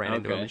line. He like ran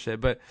into him and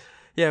shit. But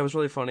yeah, it was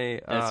really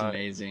funny. That's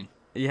amazing.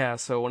 Yeah,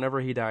 so whenever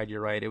he died,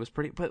 you're right. It was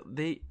pretty, but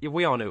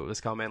we all knew it was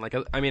coming. Like,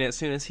 I mean, as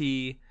soon as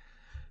he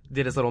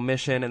did his little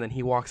mission, and then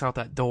he walks out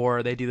that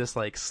door. They do this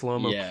like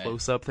slow-mo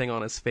close-up thing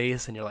on his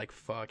face, and you're like,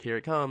 fuck, here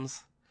it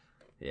comes.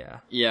 Yeah,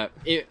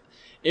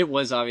 it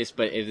was obvious,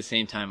 but at the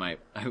same time,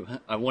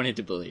 I wanted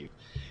to believe,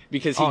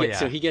 because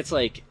he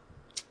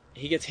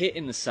gets hit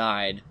in the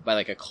side by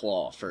like a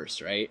claw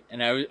first, right?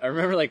 And I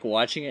remember like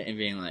watching it and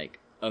being like,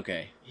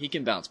 okay, he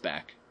can bounce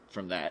back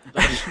from that,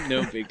 like,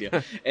 no big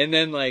deal. And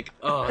then like,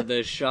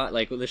 the shot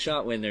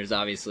when there's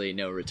obviously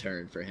no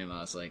return for him,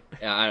 I was like,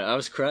 I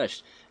was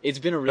crushed. It's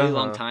been a really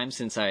long time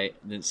since I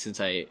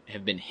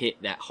have been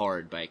hit that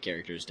hard by a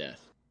character's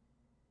death.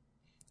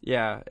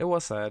 Yeah, it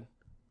was sad.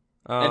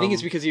 I think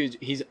it's because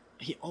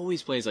he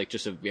always plays like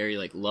just a very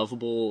like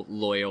lovable,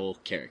 loyal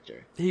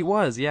character. He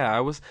was,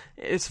 yeah.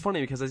 It's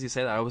funny because as you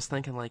say that, I was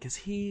thinking like, is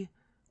he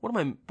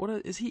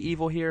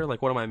evil here?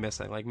 Like, what am I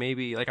missing? Like,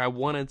 maybe like I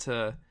wanted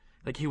to,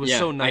 like, he was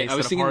so nice. I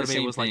was that thinking part the of me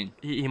same was thing.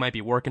 like he might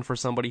be working for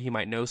somebody, he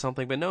might know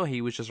something, but no,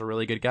 he was just a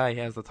really good guy. He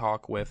has the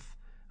talk with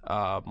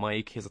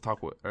Mike. He has a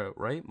talk with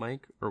right,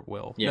 Mike or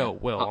Will? Yeah. No,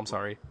 Will. I'm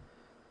sorry.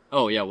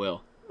 Oh yeah,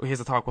 Will. He has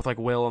a talk with like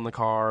Will in the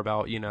car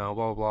about, you know,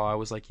 blah blah blah. I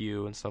was like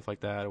you and stuff like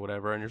that or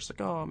whatever. And you're just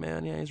like, oh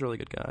man, yeah, he's a really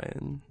good guy.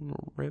 And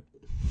rip.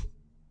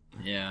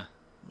 Yeah.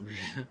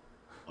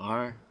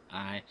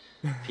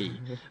 R.I.P.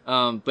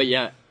 But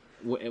yeah,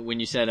 when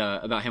you said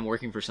about him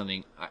working for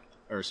something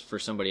or for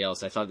somebody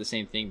else, I thought the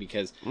same thing,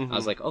 because I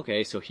was like,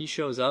 okay, so he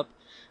shows up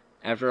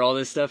after all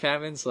this stuff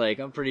happens. Like,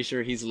 I'm pretty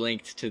sure he's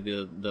linked to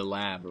the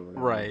lab or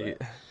whatever. Right.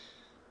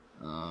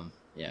 But,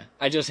 yeah.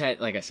 I just had,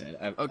 like I said,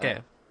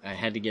 I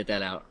had to get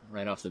that out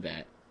right off the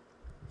bat.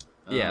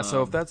 Yeah,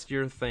 so if that's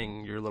your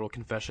thing, your little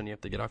confession you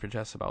have to get off your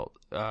chest about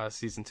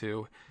Season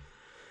 2,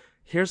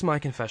 here's my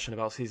confession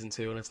about Season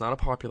 2, and it's not a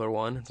popular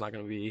one. It's not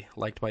going to be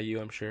liked by you,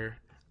 I'm sure.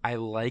 I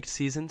liked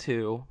Season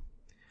 2.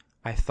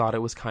 I thought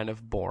it was kind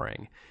of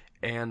boring.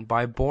 And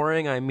by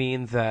boring, I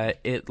mean that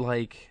it,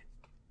 like...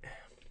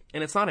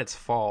 And it's not its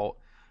fault.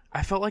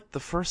 I felt like the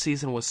first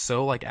season was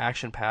so like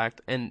action packed,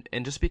 and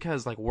just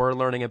because like we're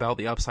learning about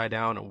the Upside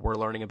Down and we're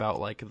learning about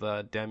like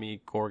the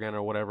Demogorgon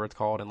or whatever it's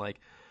called, and like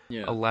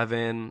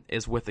 11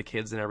 is with the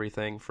kids and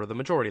everything for the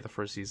majority of the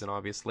first season,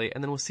 obviously,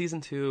 and then with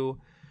Season 2,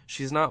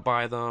 she's not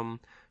by them,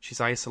 she's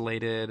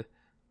isolated,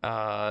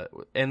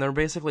 and they're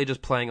basically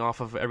just playing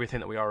off of everything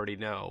that we already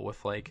know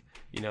with like,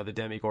 you know, the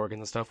Demogorgons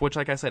and stuff, which,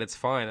 like I said, it's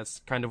fine. That's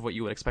kind of what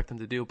you would expect them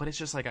to do, but it's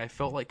just like I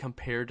felt like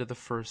compared to the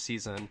first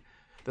season,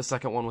 the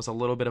second one was a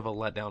little bit of a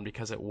letdown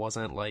because it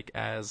wasn't like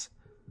as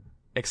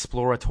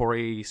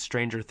exploratory,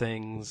 Stranger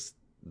Things,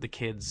 the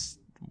kids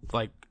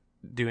like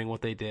doing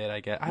what they did. I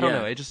guess I don't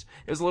know. It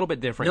was a little bit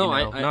different. No,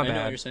 you know? I Not know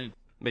bad, what you're saying.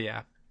 but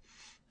yeah.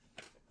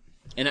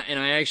 And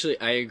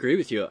I agree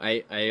with you.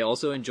 I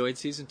also enjoyed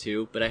Season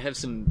 2, but I have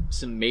some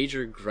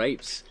major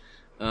gripes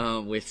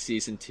with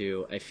Season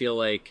 2. I feel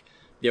like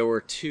there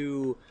were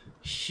two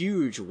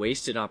huge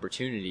wasted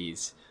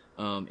opportunities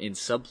in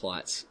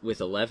subplots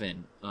with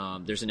 11.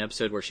 There's an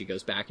episode where she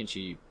goes back and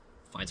she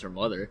finds her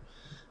mother.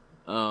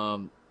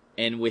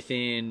 And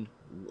within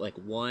like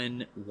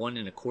one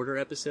and a quarter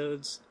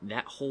episodes,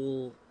 that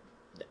whole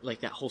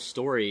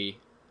story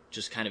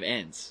just kind of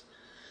ends.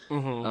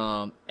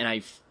 Mm-hmm.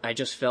 And I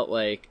just felt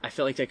like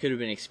that could have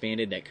been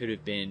expanded. That could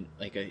have been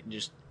like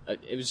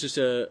it was just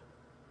a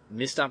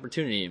missed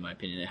opportunity, in my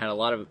opinion. It had a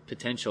lot of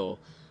potential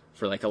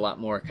for like a lot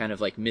more kind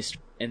of like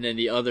mystery. And then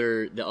the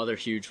other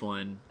huge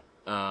one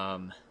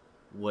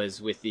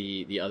was with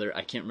the other,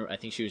 I can't remember, I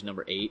think she was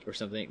number 8 or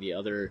something,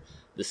 the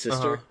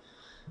sister.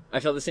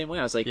 I felt the same way.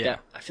 I was like, that,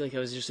 I feel like that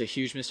was just a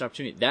huge missed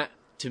opportunity. That,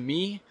 to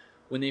me,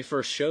 when they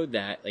first showed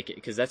that, like,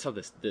 because that's how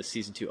the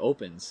Season 2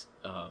 opens,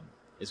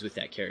 is with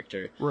that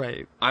character.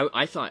 Right.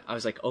 I thought, I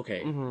was like,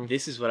 okay,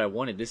 this is what I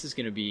wanted. This is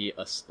going to be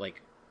a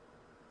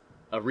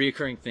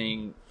reoccurring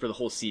thing for the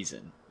whole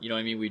season. You know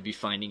what I mean? We'd be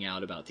finding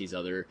out about the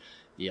other,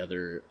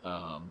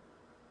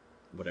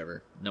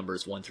 whatever,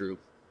 numbers 1 through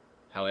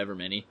however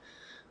many.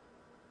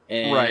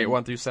 And, right,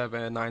 1 through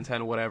 7, 9,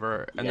 10,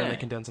 whatever, and then they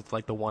condense it to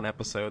like the one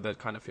episode that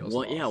kind of feels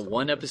lost. Yeah,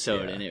 one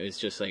episode, and it was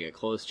just like a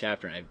closed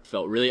chapter, and I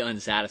felt really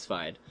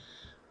unsatisfied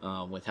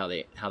with how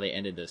they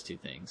ended those two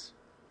things.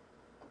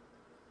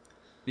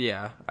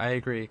 Yeah, I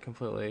agree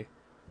completely.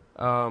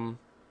 But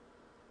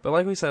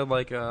like we said,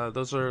 like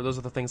those are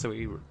the things that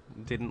we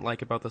didn't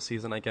like about the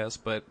season, I guess.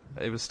 But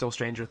it was still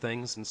Stranger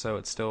Things, and so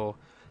it still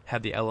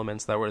had the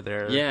elements that were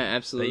there. Yeah,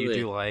 absolutely. That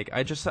you do like.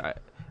 I just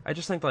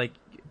think like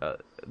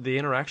the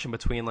interaction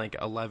between like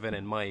 11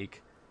 and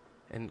Mike,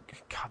 and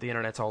God, the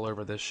internet's all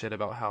over this shit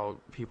about how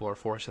people are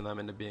forcing them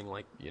into being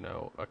like, you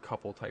know, a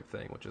couple type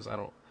thing, which is I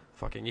don't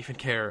fucking even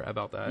care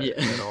about that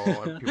at all.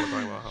 People are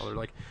talking about how they're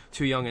like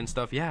too young and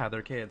stuff. Yeah,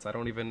 they're kids. I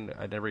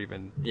never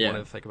even wanted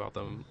to think about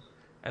them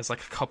as like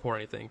a couple or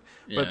anything.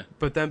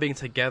 But them being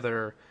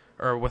together,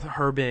 or with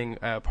her being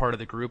part of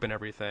the group and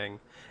everything.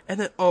 And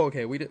then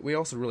we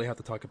also really have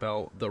to talk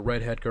about the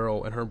redhead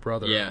girl and her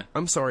brother. Yeah.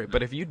 I'm sorry,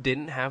 but if you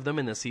didn't have them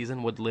in the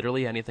season, would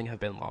literally anything have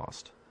been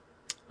lost?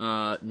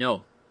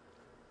 No.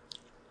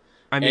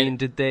 I mean,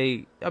 did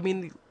they? I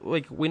mean,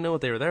 like, we know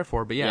what they were there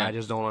for, but I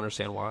just don't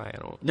understand why. I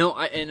don't.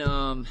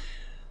 No,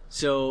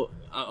 So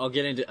I'll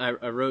get into.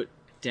 I wrote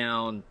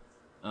down.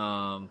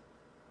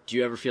 Do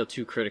you ever feel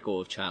too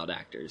critical of child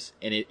actors?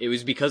 And it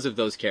was because of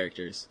those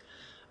characters.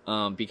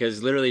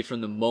 Because literally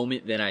from the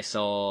moment that I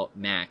saw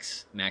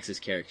Max's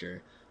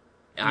character,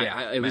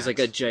 it was like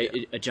a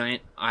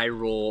giant eye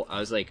roll. I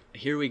was like,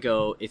 here we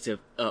go. It's a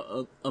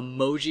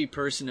emoji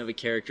person of a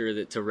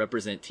character to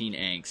represent teen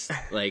angst.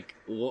 Like,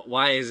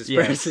 why is this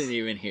person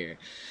even here?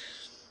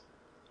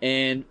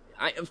 And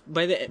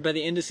by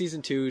the end of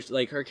season 2,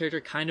 like, her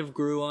character kind of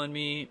grew on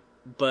me,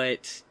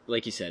 but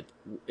like you said,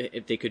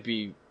 if they could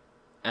be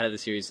out of the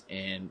series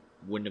and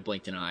wouldn't have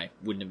blinked an eye,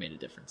 wouldn't have made a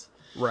difference.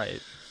 Right.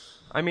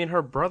 I mean,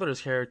 her brother's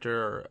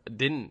character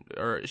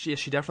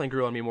she definitely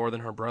grew on me more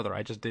than her brother.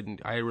 I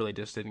really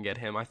just didn't get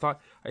him. I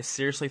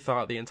seriously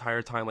thought the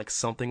entire time, like,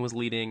 something was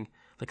leading,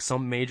 like,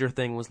 some major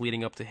thing was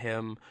leading up to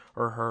him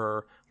or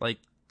her, like,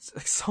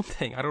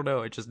 something. I don't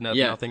know. It just,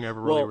 nothing ever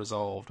really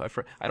resolved.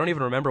 I don't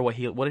even remember what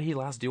did he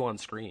last do on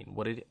screen?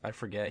 I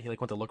forget. He,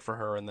 like, went to look for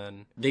her and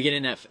then...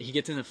 he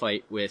gets in a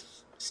fight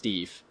with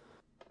Steve.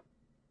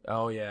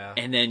 Oh, yeah.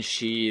 And then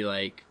she,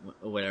 like,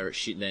 whatever,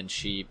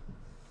 she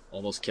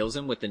almost kills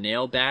him with the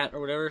nail bat or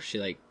whatever. She,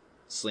 like,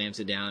 slams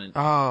it down and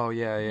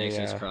next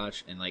to his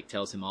crotch and, like,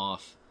 tells him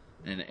off.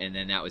 And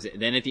then that was it.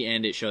 Then at the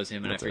end it shows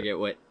him, and I forget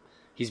what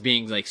he's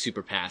being, like,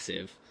 super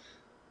passive,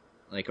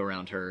 like,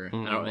 around her.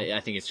 I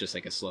think it's just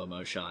like a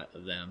slow-mo shot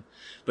of them.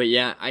 But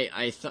yeah,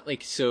 I thought,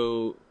 like,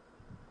 so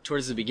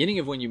towards the beginning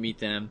of when you meet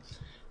them,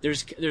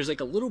 there's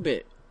like a little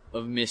bit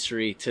of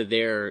mystery to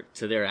their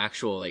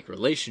actual, like,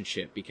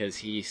 relationship, because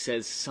he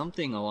says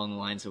something along the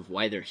lines of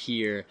why they're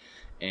here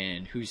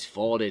and whose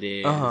fault it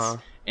is.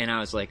 And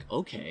I was like,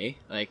 okay,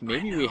 like,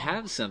 maybe we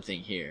have something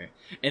here.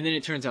 And then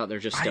it turns out they're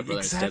just stepbrother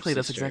and stepsister.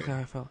 That's exactly how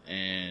I felt.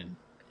 And,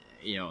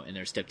 you know, and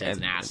their stepdad's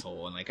an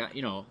asshole. And, like,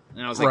 you know,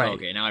 and I was like,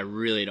 okay, now I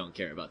really don't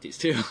care about these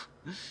two.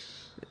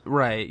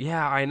 Right.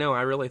 Yeah, I know.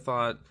 I really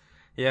thought,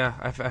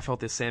 I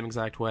felt the same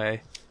exact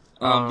way.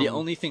 The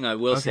only thing I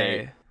will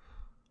say...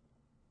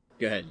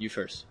 Go ahead, you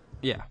first.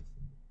 Yeah.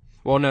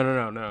 Well,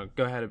 no.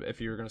 Go ahead.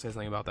 If you were going to say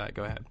something about that,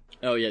 go ahead.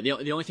 Oh, yeah.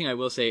 The only thing I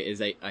will say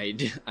is I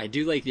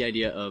do like the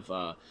idea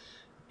of,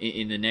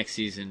 in the next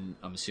season,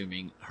 I'm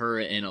assuming, her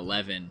and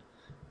Eleven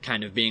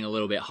kind of being a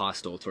little bit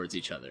hostile towards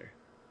each other.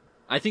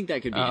 I think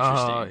that could be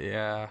interesting. Oh,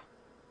 yeah.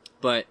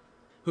 But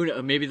who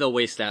knows? Maybe they'll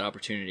waste that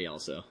opportunity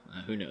also.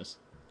 Who knows?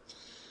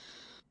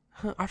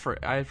 I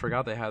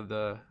forgot they had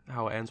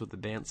how it ends with the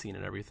dance scene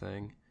and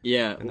everything.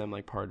 Yeah. And then,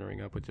 like,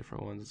 partnering up with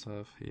different ones and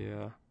stuff.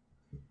 Yeah.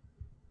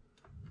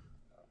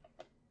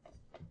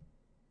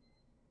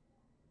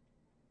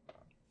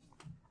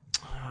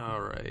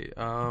 All right.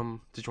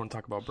 Did you want to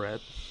talk about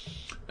Brett?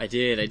 I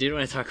did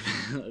want to talk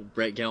about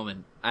Brett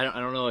Gelman. I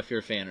don't know if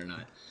you're a fan or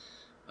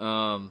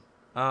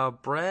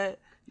not. Brett.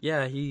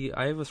 Yeah,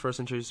 I was first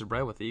introduced to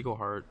Brett with Eagle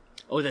Heart.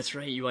 Oh, that's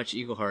right. You watched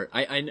Eagle Heart.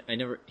 I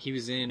never. He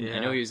was in. Yeah. I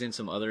know he was in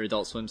some other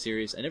Adult Swim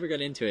series. I never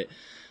got into it.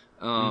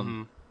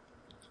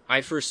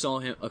 I first saw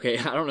him. Okay,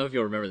 I don't know if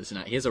you'll remember this or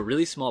not. He has a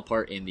really small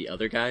part in The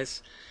Other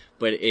Guys,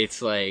 but it's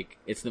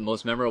the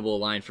most memorable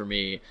line for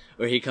me,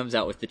 where he comes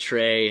out with the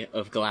tray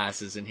of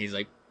glasses and he's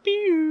like,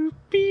 "Pew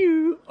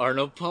pew,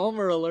 Arnold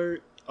Palmer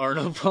alert,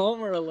 Arnold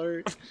Palmer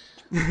alert.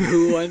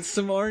 Who wants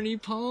some Arnie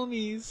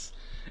Palmies?"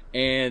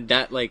 And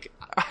that, like,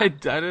 I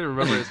didn't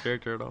remember his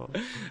character at all.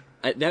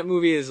 That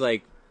movie is,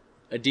 like,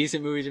 a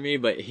decent movie to me,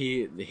 but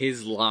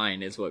his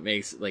line is what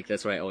makes, like,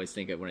 that's what I always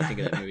think of when I think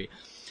of that movie.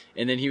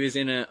 And then he was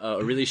in a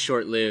really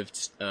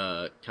short-lived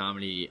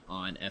comedy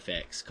on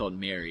FX called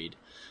Married,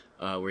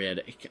 where he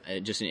had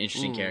just an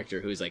interesting character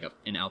who was like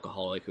an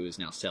alcoholic who is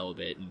now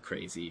celibate and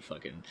crazy,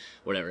 fucking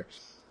whatever.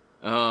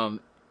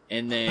 And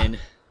then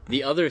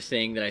the other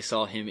thing that I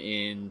saw him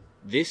in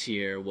this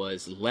year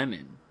was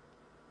Lemon,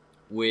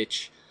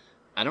 which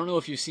I don't know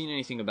if you've seen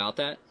anything about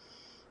that.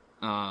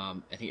 I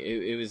think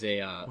it was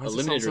a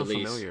limited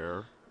release.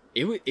 Familiar?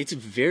 It's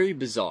very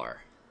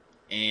bizarre.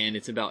 And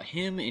it's about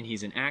him, and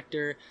he's an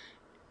actor.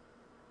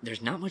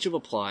 There's not much of a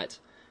plot.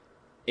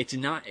 It's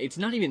not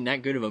even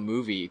that good of a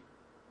movie,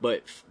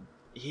 but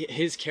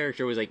his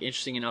character was, like,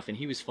 interesting enough, and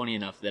he was funny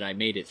enough that I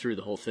made it through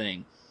the whole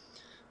thing.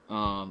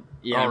 I'm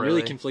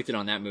really conflicted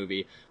on that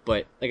movie.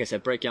 But like I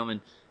said, Brett Gelman.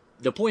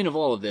 The point of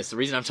all of this, the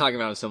reason I'm talking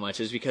about him so much,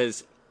 is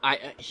because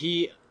I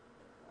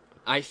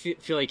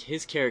feel like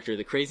his character,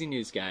 the crazy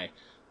news guy,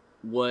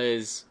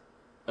 was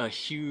a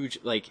huge,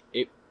 like,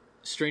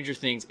 Stranger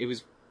Things. It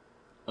was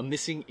a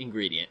missing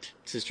ingredient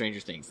to Stranger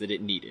Things that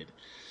it needed.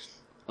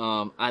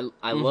 I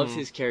loved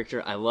his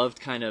character. I loved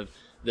kind of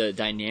the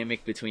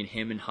dynamic between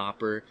him and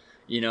Hopper.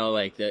 You know,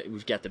 like,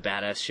 we've got the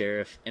badass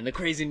sheriff and the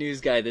crazy news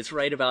guy that's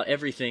right about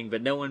everything,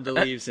 but no one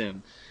believes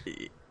him.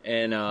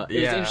 And it was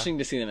interesting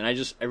to see them. And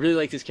I really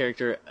liked his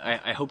character.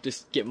 I hope to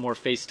get more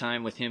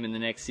FaceTime with him in the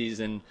next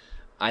season.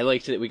 I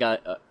liked that we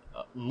got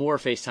more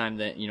FaceTime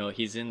that, you know,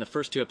 he's in the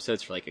first 2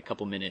 episodes for, like, a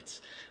couple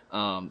minutes. So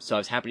I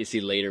was happy to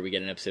see later we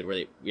get an episode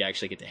where we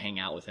actually get to hang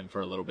out with him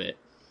for a little bit.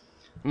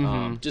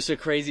 Just a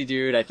crazy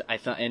dude. I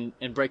thought,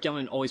 and Brett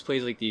Gelman always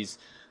plays, like, these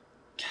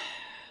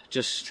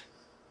just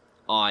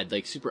odd,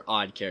 like super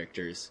odd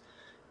characters.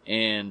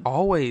 And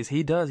always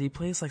he does. He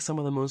plays like some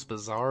of the most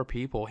bizarre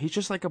people. He's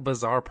just like a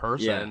bizarre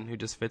person who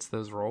just fits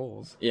those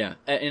roles. Yeah,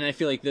 and I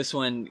feel like this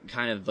one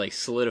kind of like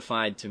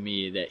solidified to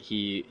me that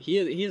he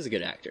is a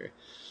good actor.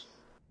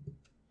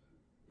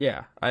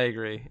 Yeah, I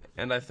agree.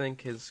 And I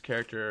think his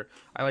character,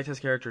 I liked his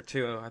character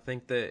too. I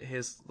think that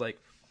his, like,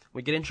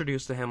 we get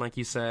introduced to him, like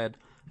you said,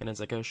 and it's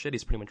like, oh shit,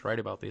 he's pretty much right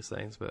about these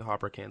things, but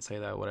Hopper can't say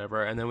that,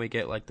 whatever. And then we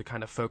get, like, the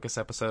kind of focus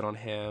episode on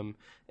him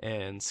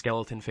and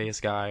Skeleton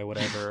Face Guy,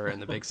 whatever,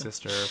 and the big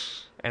sister.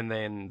 And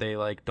then they,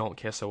 like, don't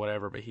kiss or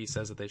whatever, but he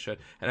says that they should.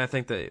 And I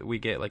think that we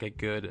get, like, a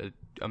good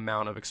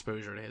amount of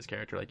exposure to his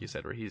character, like you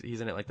said, where he's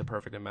in it, like, the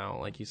perfect amount.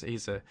 Like, he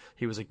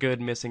was a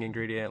good missing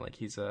ingredient. Like,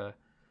 his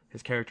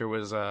character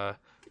was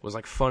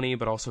like funny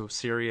but also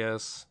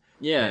serious.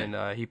 Yeah,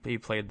 and he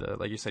played the,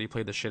 like you said, he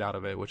played the shit out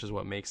of it, which is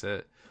what makes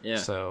it. Yeah.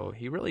 So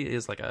he really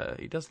is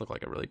he does look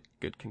like a really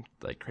good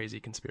like crazy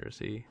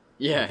conspiracy.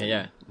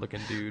 Yeah, looking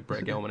dude,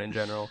 Brett Gelman in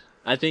general.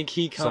 I think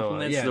he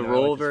complements the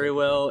role very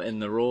well,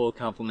 and the role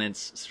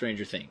complements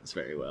Stranger Things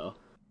very well.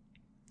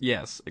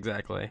 Yes,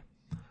 exactly.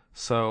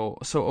 So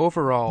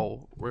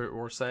overall,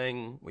 we're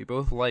saying we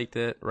both liked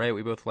it, right?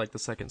 We both liked the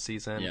second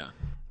season.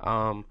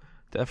 Yeah.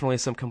 Definitely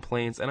some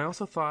complaints. And I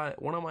also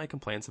thought one of my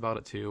complaints about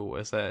it too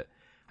was that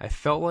I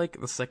felt like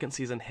the second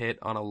season hit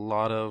on a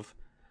lot of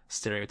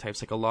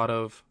stereotypes, like a lot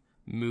of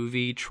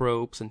movie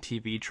tropes and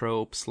TV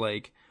tropes.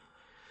 Like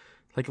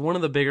one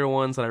of the bigger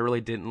ones that I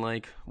really didn't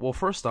like. Well,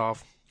 first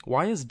off,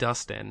 why is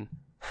Dustin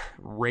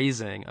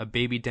raising a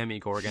baby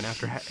Demogorgon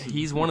after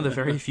he's one of the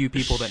very few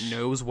people that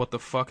knows what the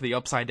fuck the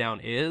Upside Down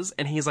is,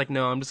 and he's like,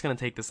 no, I'm just gonna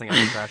take this thing out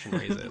of the trash and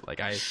raise it.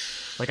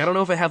 I don't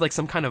know if it had like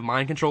some kind of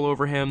mind control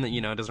over him that,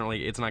 you know, doesn't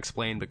really, it's not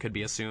explained but could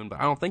be assumed, but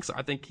I don't think so.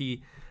 I think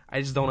I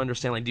just don't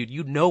understand, like, dude,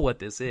 you know what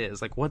this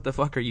is. Like, what the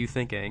fuck are you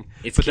thinking?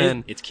 It's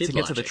kid to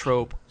get to the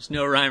trope. There's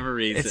no rhyme or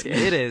reason.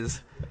 It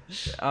is.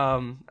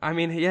 I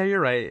mean, yeah,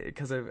 you're right,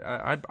 because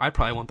I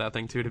probably want that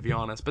thing too, to be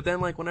honest. But then,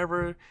 like,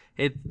 whenever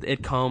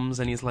it comes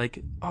and he's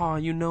like, oh,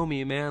 you know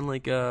me, man,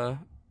 like, I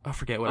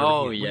forget whatever.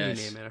 Oh, what yes. What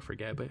do you name it? I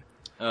forget, but.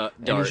 Dart.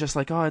 And he's just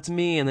like, oh, it's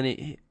me, and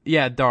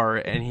then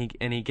Dart, and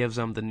he gives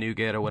him the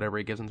nougat or whatever.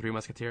 He gives him Three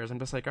Musketeers. I'm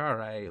just like, all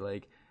right,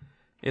 like,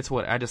 it's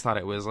what I just thought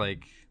it was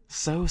like.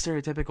 So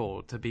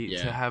stereotypical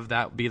to have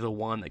that be the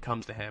one that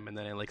comes to him and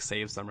then it like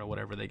saves them or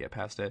whatever, they get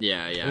past it.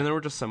 Yeah. And there were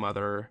just some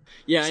other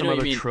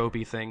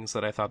tropey things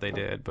that I thought they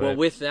did. But, well,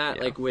 with that,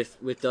 like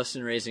with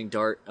Dustin raising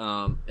Dart,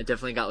 it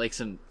definitely got like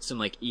some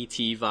like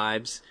E.T.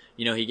 vibes.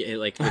 You know, he get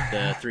like with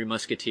the Three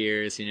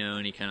Musketeers, you know,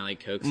 and he kind of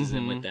like coaxes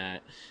him with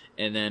that.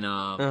 And then the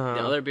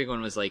other big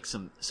one was like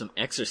some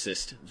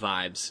Exorcist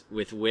vibes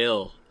with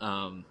Will.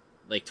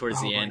 Like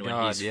towards the end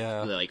when he's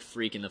like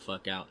freaking the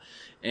fuck out.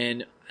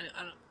 And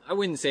I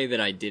wouldn't say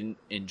that I didn't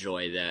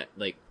enjoy that,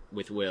 like,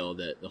 with Will,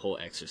 the whole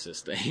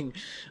Exorcist thing.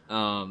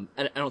 I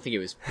don't think it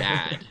was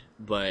bad,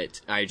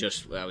 but I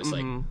was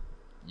like,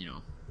 you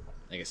know,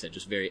 like I said,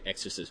 just very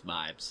Exorcist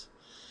vibes.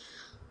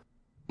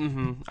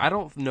 I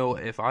don't know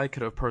if I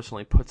could have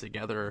personally put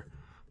together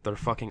their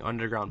fucking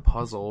underground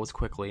puzzle as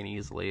quickly and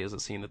easily as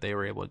it seemed that they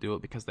were able to do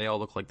it, because they all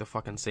look like the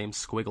fucking same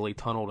squiggly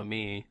tunnel to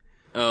me.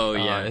 Oh,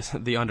 yeah.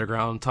 The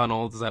underground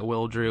tunnels that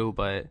Will drew,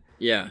 but...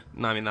 Yeah.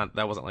 No, I mean,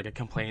 that wasn't like a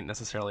complaint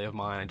necessarily of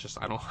mine.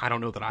 I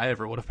don't know that I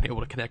ever would have been able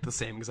to connect the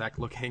same exact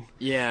looking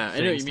things I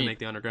know what you mean. To make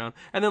the underground.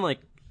 And then, like,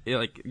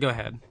 go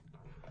ahead.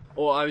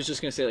 Well, I was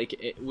just going to say,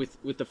 like,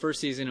 with the first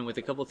season and with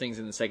a couple things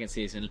in the second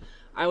season,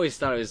 I always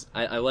thought it was...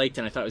 I liked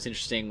and I thought it was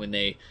interesting when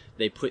they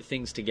put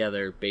things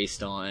together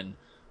based on,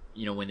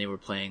 you know, when they were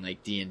playing,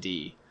 like,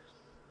 D&D.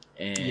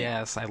 And,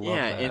 yes, I love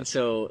that. Yeah, and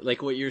so,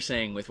 like, what you're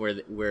saying with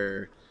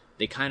where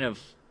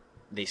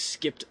they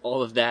skipped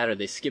all of that, or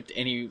they skipped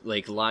any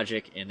like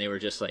logic, and they were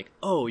just like,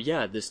 oh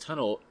yeah, this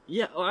tunnel,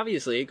 yeah,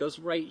 obviously it goes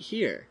right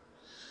here.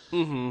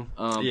 But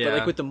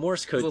like with the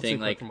Morse code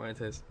thing, like,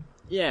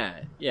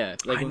 yeah,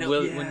 like when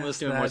Will's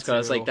doing Morse code, I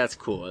was like, that's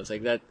cool. I was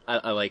like, that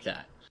I like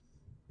that.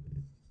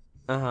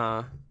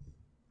 I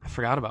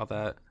forgot about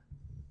that.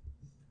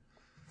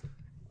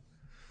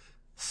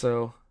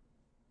 So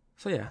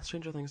yeah,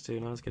 Stranger Things 2,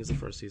 not as good as the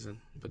first season,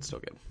 but still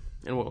good.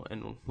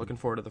 And looking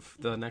forward to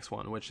the next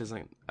one, which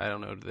isn't, I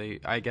don't know,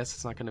 I guess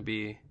it's not going to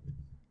be,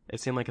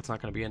 it seemed like it's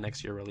not going to be a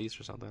next year release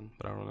or something,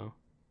 but I don't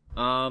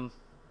know.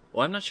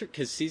 Well, I'm not sure,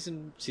 because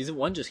season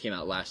 1 just came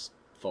out last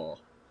fall.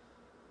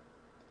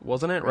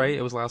 Wasn't it, right?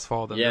 It was last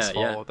fall, then this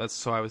fall. Yeah.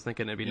 So I was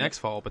thinking it'd be next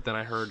fall, but then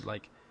I heard,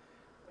 like,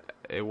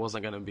 it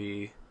wasn't going to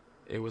be,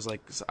 it was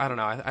like, I don't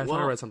know, I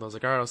thought I read something, I was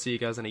like, alright, I'll see you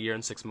guys in a year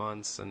and 6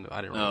 months, and I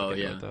didn't really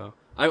get it, though.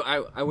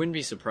 I wouldn't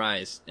be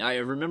surprised. I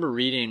remember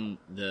reading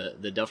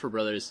the Duffer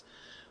Brothers,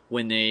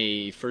 when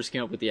they first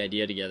came up with the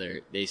idea together,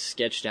 they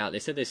sketched out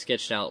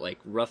like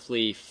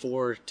roughly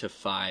 4 to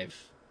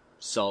 5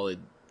 solid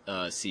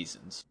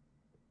seasons.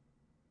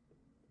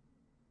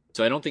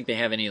 So I don't think they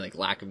have any like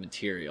lack of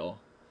material.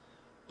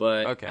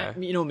 But okay.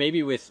 You know,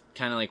 maybe with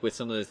kind of like with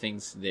some of the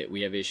things that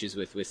we have issues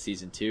with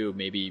season 2,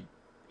 maybe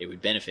it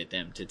would benefit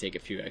them to take a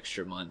few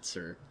extra months,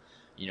 or,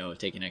 you know,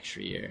 take an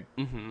extra year.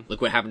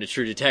 Look what happened to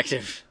True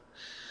Detective.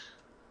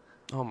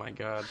 Oh my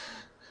god.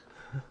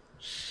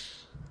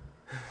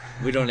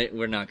 We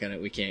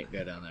can't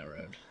go down that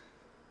road.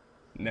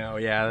 No,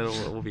 yeah,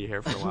 we'll be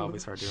here for a while if we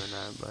start doing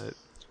that,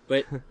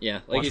 but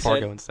yeah, like watch you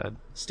Fargo said, instead.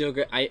 Still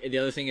great. The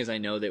other thing is, I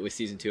know that with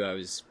season 2, I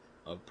was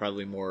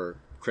probably more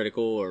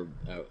critical, or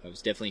I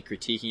was definitely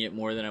critiquing it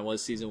more than I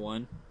was season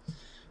 1.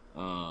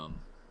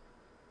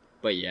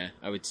 But yeah,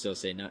 I would still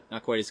say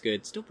not quite as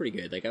good. Still pretty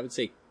good. Like I would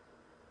say,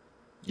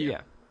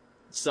 yeah.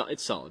 It's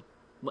solid.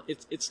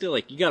 It's still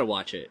like you gotta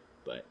watch it,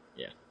 but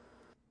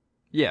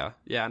yeah.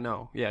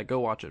 Go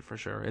watch it for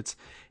sure.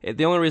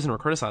 The only reason we're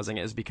criticizing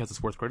it is because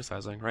it's worth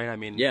criticizing, right? I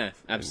mean, yeah,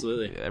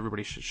 absolutely.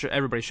 Everybody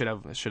should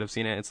have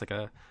seen it. It's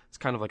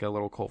kind of like a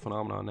little cult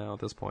phenomenon now at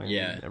this point.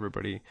 Yeah,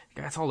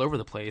 it's all over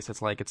the place.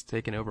 It's like it's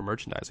taking over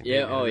merchandising.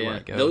 Yeah,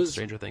 Those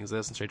Stranger Things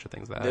this and Stranger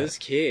Things that. Those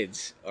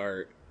kids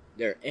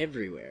they're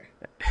everywhere.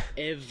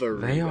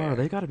 Everywhere.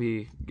 They're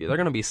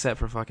gonna be set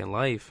for fucking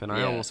life, and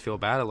I almost feel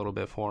bad a little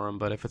bit for them.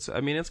 But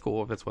it's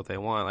cool if it's what they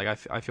want.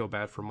 Like I feel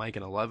bad for Mike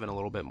and 11 a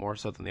little bit more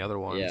so than the other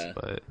ones. Yeah.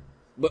 But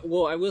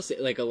well, I will say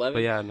like 11.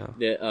 But yeah, no.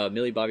 The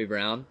Millie Bobby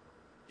Brown,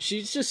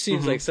 she just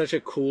seems like such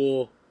a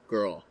cool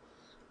girl.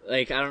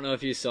 Like I don't know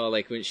if you saw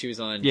like when she was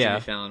on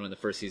Jimmy Fallon when the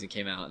first season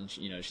came out, and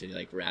she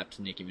like rapped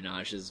Nicki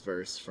Minaj's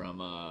verse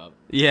from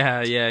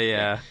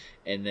Yeah.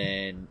 And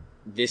then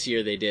this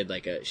year they did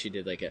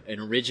an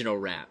original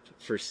rap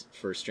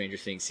for Stranger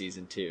Things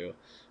season 2.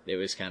 It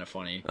was kind of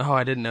funny. Oh,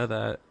 I didn't know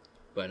that.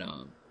 But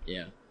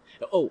yeah.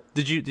 Oh,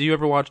 did you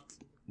ever watch?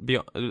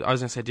 I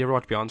was gonna say, do you ever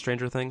watch Beyond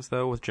Stranger Things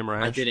though with Jim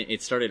Rash? I didn't.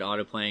 It started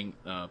autoplaying,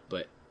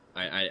 but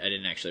I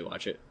didn't actually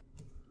watch it.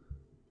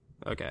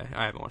 Okay,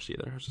 I haven't watched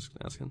either. I was just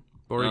asking.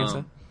 What were you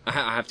gonna say? I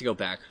have to go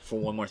back for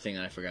one more thing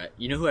that I forgot.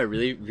 You know who I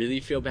really, really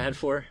feel bad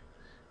for?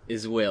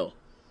 Is Will.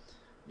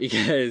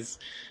 Because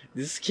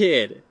this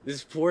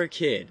poor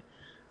kid,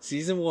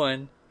 season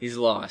 1, he's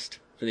lost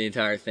for the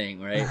entire thing,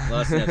 right?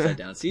 Lost and upside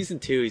down. Season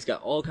 2, he's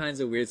got all kinds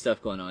of weird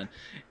stuff going on.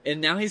 And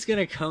now he's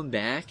gonna come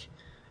back,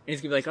 and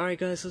he's gonna be like, alright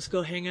guys, let's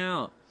go hang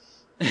out.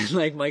 And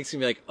like, Mike's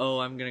gonna be like, oh,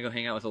 I'm gonna go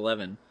hang out with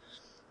 11.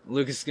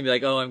 Lucas is gonna be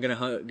like, oh, I'm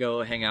gonna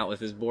go hang out with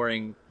his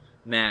boring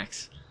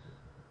Max.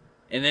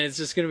 And then it's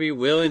just gonna be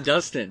Will and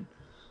Dustin.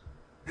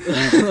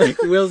 Like,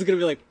 Will's gonna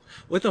be like,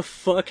 what the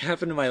fuck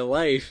happened to my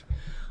life?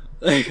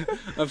 Like,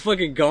 I'm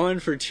fucking gone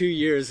for 2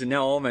 years and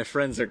now all my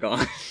friends are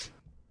gone.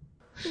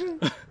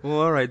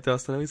 Well, alright,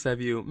 Dustin, at least I have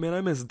you. Man,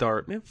 I miss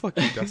Dart. Man, fuck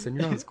you, Dustin.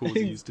 You're not as cool as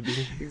you used to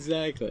be.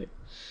 Exactly.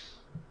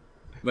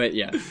 But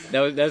yeah,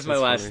 that's my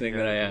last thing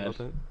that I had.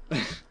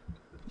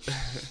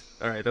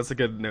 Alright, that's a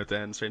good note to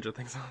end Stranger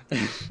Things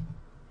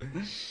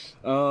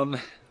on.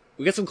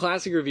 We got some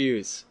classic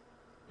reviews,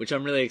 which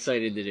I'm really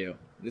excited to do.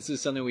 This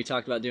is something we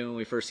talked about doing when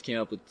we first came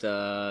up with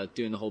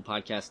doing the whole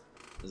podcast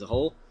as a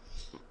whole.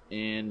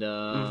 And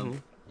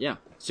yeah,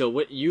 so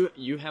what you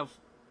have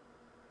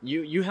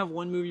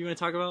one movie you want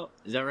to talk about?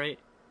 Is that right?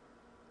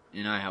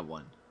 And I have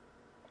one.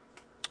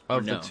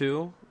 Of the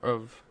two?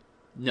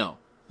 No.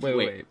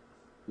 Wait.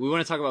 We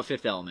want to talk about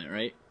Fifth Element,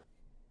 right?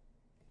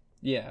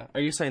 Yeah.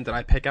 Are you saying that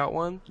I pick out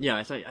one? Yeah,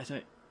 I thought.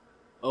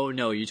 Oh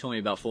no, you told me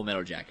about Full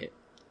Metal Jacket.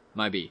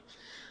 My B.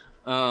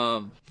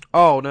 Oh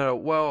no.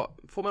 Well,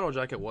 Full Metal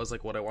Jacket was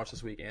like what I watched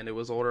this week, and it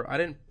was older. I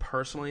didn't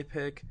personally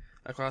pick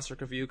a classic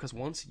review because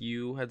once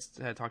you had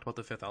talked about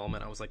The Fifth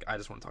Element, I was like, I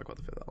just want to talk about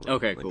The Fifth Element.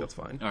 Okay, like, cool. That's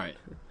fine. All right.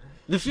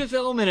 The Fifth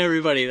Element,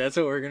 everybody. That's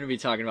what we're going to be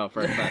talking about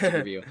for our classic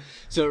review.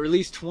 So it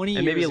released 20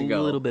 and years ago. And maybe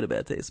a little bit of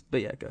bad taste,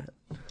 but yeah, go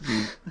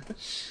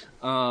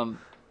ahead.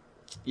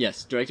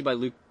 Yes, directed by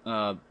Luc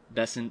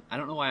Besson. I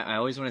don't know why I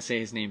always want to say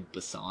his name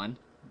Besson,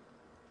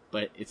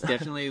 but it's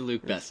definitely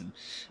Luc Besson.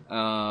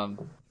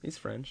 He's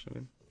French. I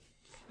mean,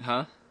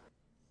 huh?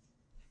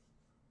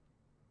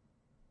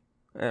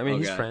 I mean,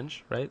 he's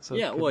French, right? So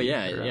yeah, well,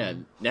 yeah.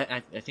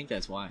 I think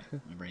that's why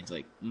my brain's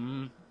like,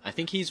 I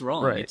think he's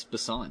wrong. Right. It's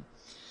Besson.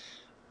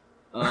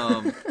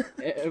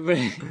 But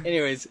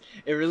anyways,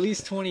 it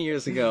released 20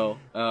 years ago,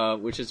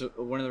 which is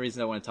one of the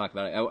reasons I want to talk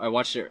about it. I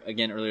watched it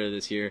again earlier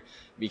this year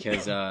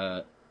because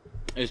it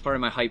was part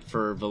of my hype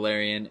for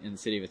Valerian and the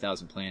City of a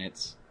Thousand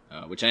Planets,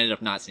 which I ended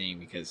up not seeing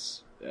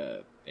because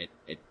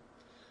it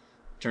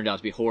turned out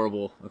to be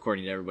horrible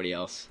according to everybody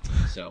else.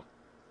 So,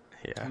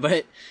 yeah.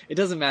 But it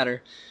doesn't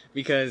matter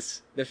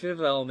because The Fifth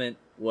Element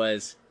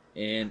was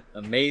an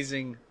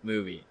amazing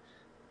movie,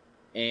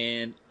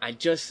 and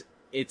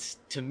it's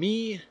to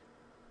me.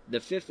 The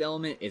Fifth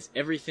Element is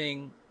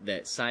everything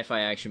that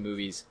sci-fi action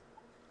movies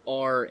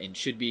are and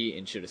should be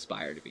and should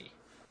aspire to be.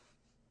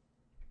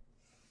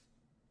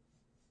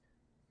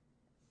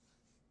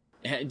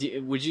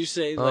 Would you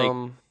say, like...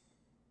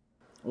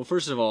 well,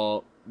 first of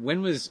all,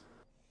 is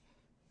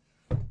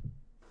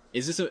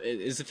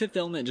The Fifth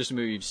Element just a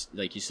movie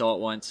you saw it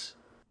once?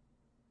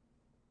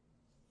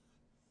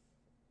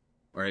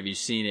 Or have you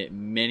seen it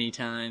many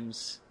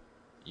times?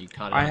 You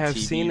caught it on I have TV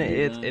seen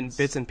it reruns? in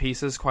bits and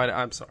pieces.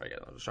 I'm sorry, I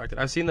got distracted.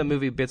 I've seen the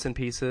movie bits and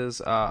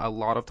pieces a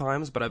lot of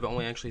times, but I've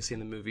only actually seen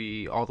the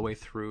movie all the way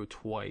through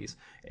twice.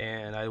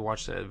 And I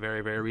watched it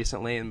very, very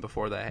recently, and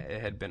before that,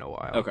 it had been a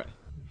while. Okay.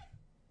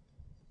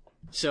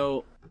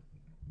 So,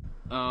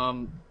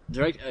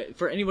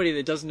 For anybody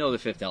that doesn't know The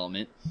Fifth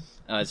Element,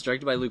 it's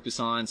directed by Luc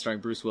Besson, starring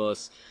Bruce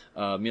Willis,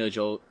 Mila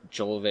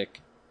Jovovich,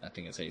 I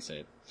think that's how you say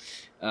it,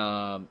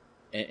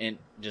 and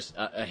just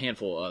a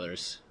handful of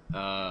others.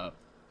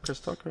 Chris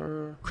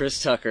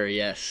Tucker,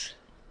 yes.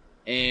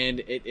 And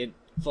it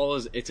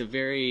follows. It's a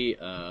very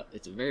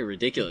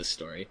ridiculous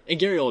story, and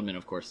Gary Oldman,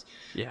 of course.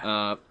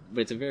 Yeah.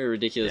 But it's a very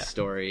ridiculous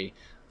story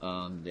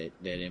that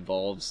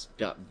involves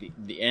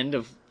the end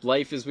of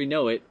life as we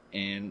know it,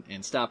 and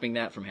stopping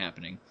that from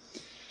happening.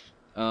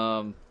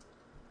 So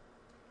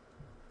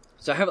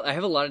I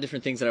have a lot of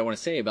different things that I want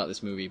to say about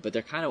this movie, but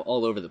they're kind of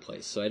all over the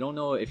place. So I don't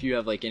know if you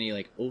have like any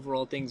like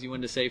overall things you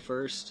wanted to say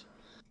first.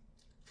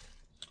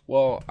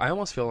 Well, I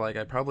almost feel like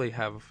I probably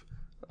have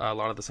a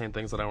lot of the same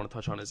things that I want to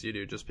touch on as you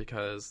do, just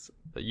because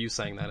you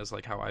saying that is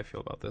like how I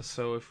feel about this.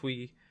 So if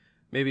we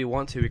maybe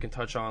want to, we can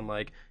touch on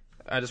like,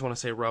 I just want to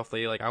say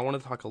roughly, like I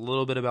wanted to talk a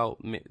little bit about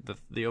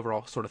the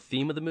overall sort of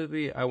theme of the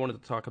movie. I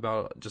wanted to talk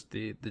about just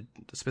the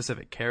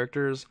specific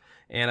characters,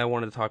 and I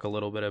wanted to talk a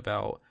little bit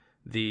about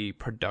the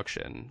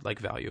production like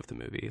value of the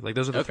movie. Like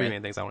those are the three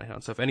main things I want to hit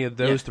on. So if any of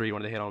those three you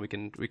want to hit on, we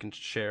can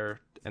share,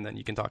 and then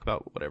you can talk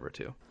about whatever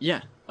too.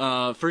 Yeah.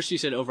 First you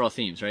said overall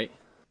themes, right?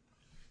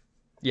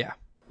 Yeah.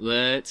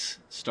 Let's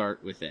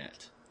start with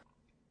that.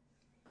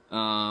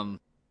 Now,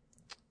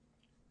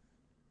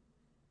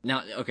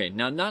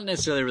 not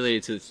necessarily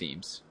related to the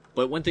themes,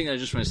 but one thing I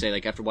just want to say,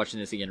 like after watching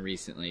this again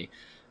recently,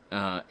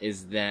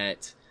 is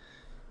that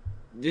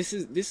this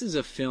is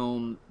a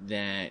film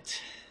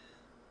that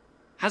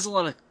has a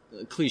lot of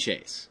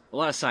cliches, a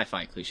lot of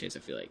sci-fi cliches. I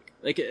feel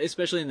like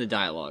especially in the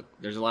dialogue,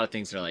 there's a lot of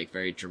things that are like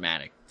very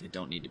dramatic that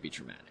don't need to be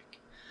dramatic.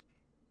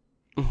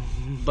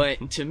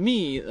 But to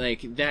me,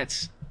 like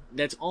that's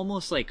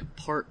almost like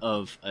part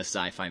of a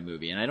sci-fi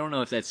movie, and I don't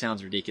know if that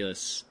sounds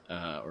ridiculous,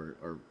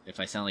 or if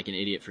I sound like an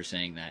idiot for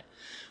saying that,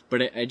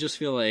 but I just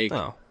feel like,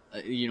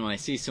 I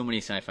see so many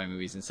sci-fi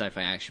movies and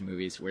sci-fi action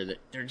movies where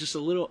they're just a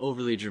little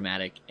overly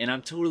dramatic, and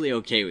I'm totally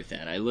okay with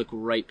that. I look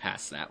right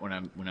past that when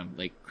I'm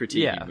like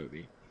critiquing a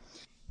movie.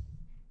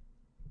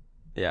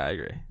 Yeah, I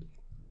agree.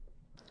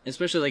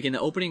 Especially like in the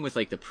opening with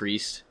like the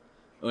priest,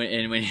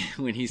 and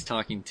when he's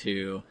talking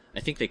to, I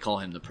think they call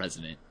him the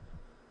president.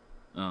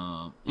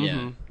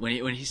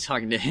 When he's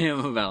talking to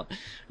him about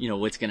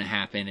what's going to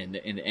happen in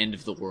the end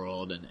of the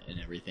world and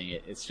everything,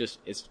 it's just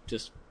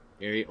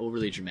very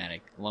overly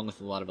dramatic, along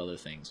with a lot of other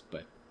things.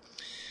 But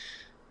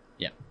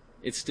yeah,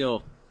 it's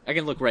still, I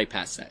can look right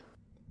past that.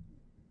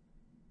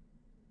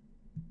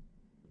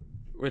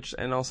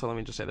 And also let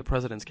me just say, the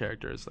president's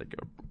character is like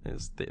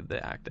the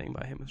acting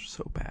by him is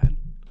so bad.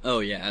 Oh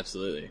yeah,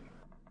 absolutely.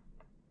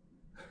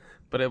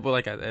 But I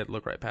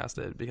look right past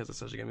it because it's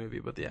such a good movie.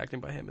 But the acting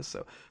by him is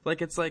so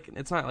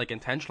it's not like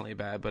intentionally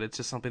bad, but it's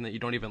just something that you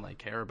don't even like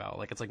care about.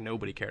 Like it's like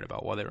nobody cared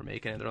about while they were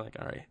making it. They're like,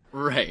 all right,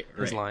 right.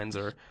 His lines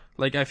are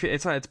like, I feel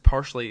it's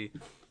partially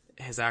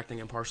his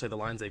acting and partially the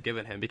lines they've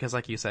given him, because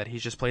like you said, he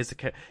just plays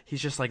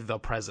he's just like the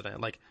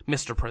president, like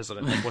Mr.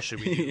 President. Like what should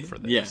we do for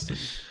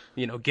this?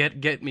 Yeah. And,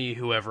 get me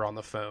whoever on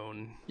the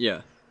phone.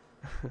 Yeah.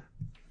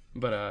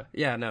 But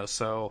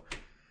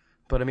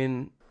but I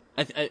mean.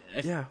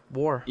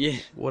 War. Yeah.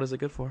 What is it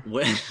good for?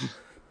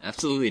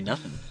 Absolutely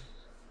nothing.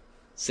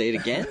 Say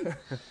it again?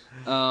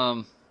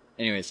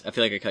 Anyways, I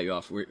feel like I cut you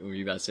off. Were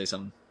you about to say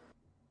something?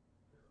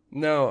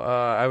 No,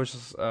 I was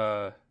just,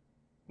 no,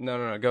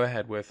 go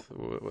ahead with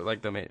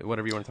like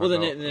whatever you want to talk about.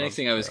 Well, the next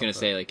thing I was going to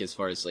say, like, as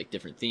far as like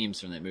different themes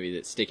from that movie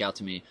that stick out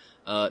to me,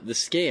 the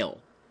scale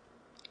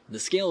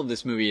of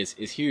this movie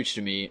is huge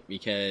to me,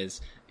 because,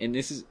 and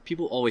this is,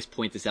 people always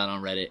point this out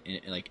on Reddit,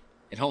 and like,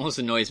 it almost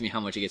annoys me how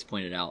much it gets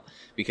pointed out,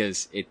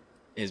 because it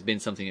has been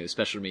something that was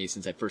special to me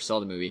since I first saw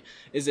the movie,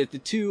 is that the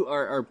two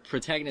are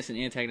protagonists and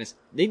antagonists.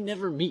 They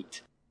never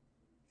meet.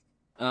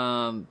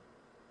 In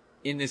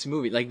this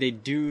movie. Like, they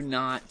do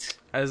not...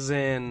 As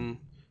in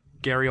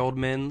Gary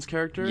Oldman's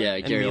character? Yeah,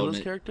 Gary Mila's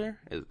Oldman. Character?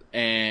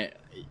 And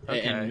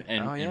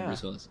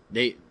Bruce Willis.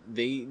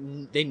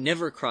 They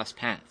never cross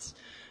paths.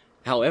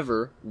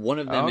 However, one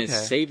of them is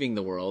saving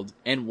the world,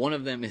 and one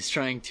of them is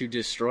trying to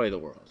destroy the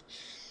world.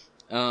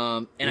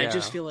 I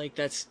just feel like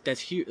that's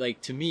huge.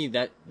 Like, to me,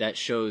 that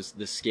shows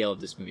the scale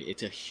of this movie.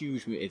 It's a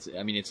huge movie.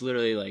 It's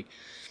literally like,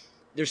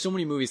 there's so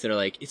many movies that are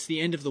like, it's the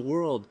end of the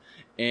world.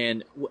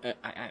 And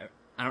I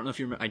don't know if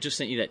you remember, I just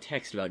sent you that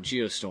text about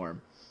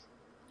Geostorm,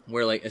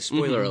 where, like, a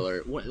spoiler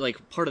alert,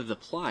 like, part of the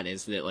plot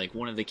is that, like,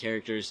 one of the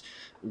characters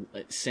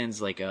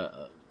sends, like,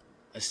 a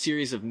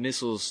series of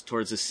missiles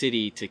towards a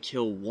city to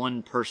kill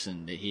one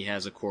person that he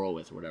has a quarrel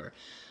with or whatever.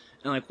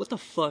 And I'm like, what the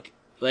fuck?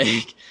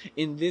 Like,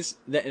 in this,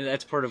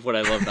 that's part of what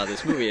I love about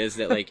this movie, is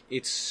that, like,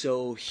 it's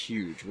so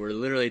huge. We're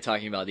literally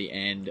talking about the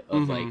end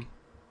of, like,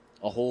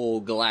 a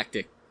whole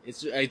galactic,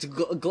 it's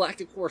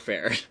galactic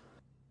warfare.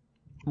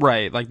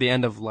 Right, like the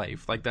end of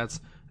life. Like,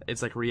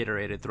 it's like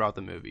reiterated throughout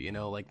the movie,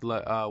 like,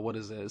 what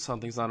is it?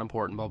 Something's not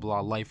important, blah,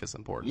 blah, life is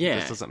important. Yeah.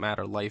 This doesn't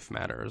matter, life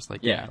matters.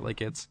 Like,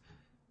 like it's,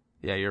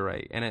 you're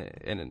right.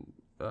 And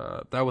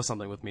that was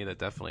something with me that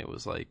definitely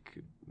was, like,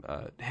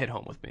 hit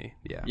home with me.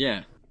 Yeah.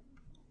 Yeah.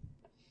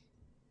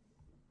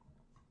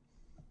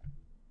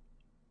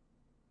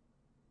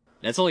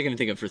 That's all I can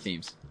think of for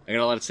themes. I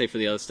got a lot to say for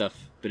the other stuff,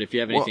 but if you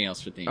have anything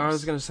else for themes. I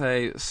was going to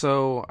say,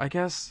 so I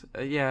guess,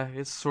 yeah,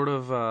 it's sort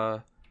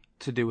of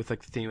to do with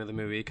like the theme of the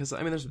movie, because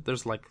I mean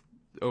there's like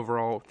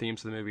overall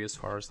themes of the movie as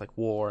far as like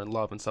war and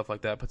love and stuff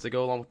like that, but to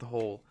go along with the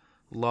whole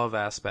love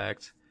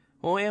aspect,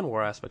 well, and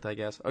war aspect, I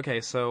guess.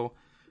 Okay, so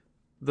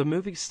the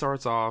movie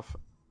starts off,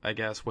 I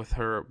guess, with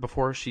her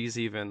before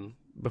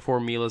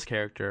Mila's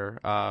character.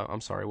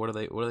 I'm sorry, what do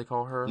they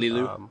call her?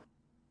 Lilu.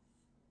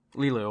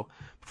 Lilu.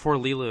 Before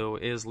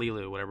Lilu is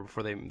Lilu, whatever.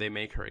 Before they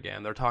make her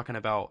again, they're talking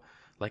about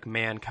like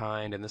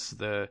mankind, and this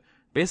is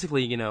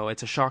basically, you know,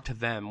 it's a shock to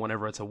them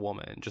whenever it's a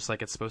woman, just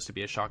like it's supposed to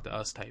be a shock to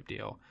us type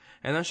deal.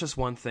 And that's just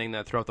one thing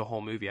that throughout the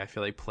whole movie I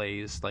feel like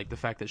plays, like the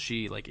fact that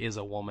she like is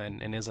a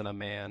woman and isn't a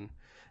man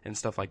and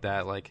stuff like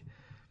that. Like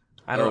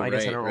I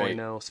guess I don't really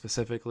know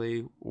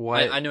specifically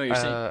what I know what you're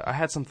saying. I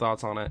had some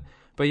thoughts on it,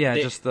 but yeah,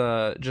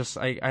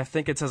 I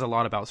think it says a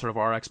lot about sort of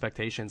our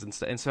expectations and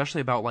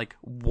especially about like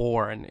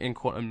war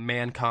and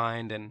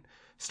mankind and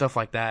stuff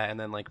like that. And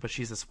then like, but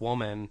she's this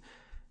woman,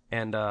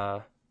 and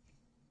I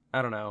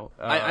don't know.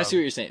 I see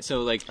what you're saying.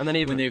 So like, and then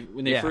even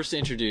when they first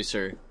introduce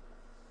her,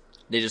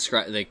 they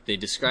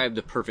describe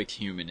the perfect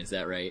human. Is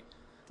that right?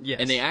 Yes.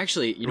 And they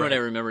actually, you know what I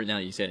remember now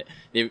that you said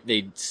it.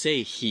 They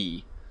say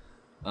he,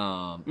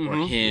 or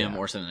him,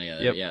 or something like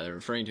that. Yep. Yeah, they're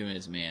referring to him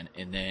as man.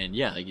 And then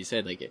like you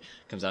said, like it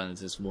comes out as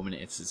this woman.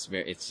 It's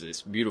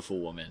this beautiful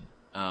woman.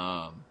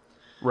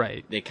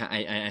 Right.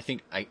 I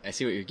think I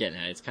see what you're getting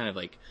at. It's kind of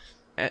like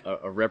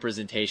a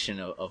representation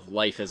of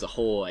life as a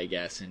whole, I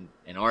guess, and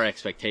our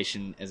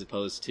expectation as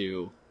opposed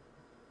to,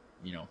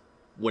 you know,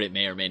 what it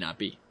may or may not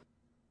be.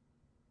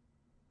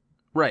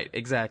 Right,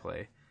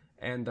 exactly.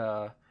 And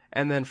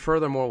then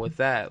furthermore with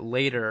that,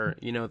 later,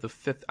 you know, the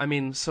fifth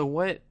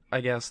element,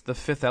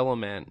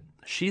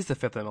 she's the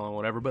fifth element,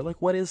 whatever, but like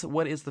what is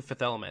the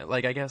fifth element?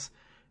 Like, I guess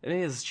it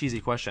is a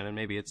cheesy question, and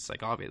maybe it's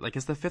like obvious. Like,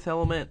 is the fifth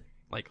element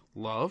like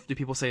love? Do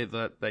people say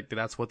that like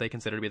that's what they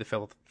consider to be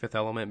the fifth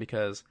element?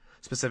 Because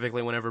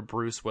specifically whenever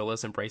Bruce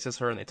Willis embraces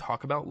her and they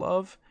talk about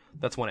love,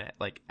 that's when it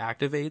like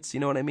activates, you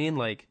know what I mean?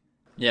 Like,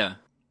 yeah,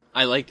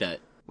 I like that.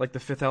 Like the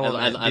fifth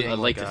element. I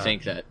like to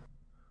think that.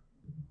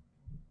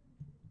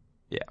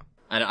 Yeah.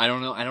 I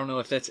don't know. I don't know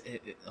if that's.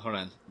 Hold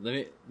on.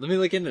 Let me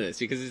look into this,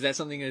 because is that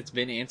something that's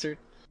been answered?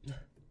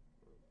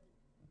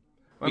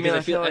 I mean,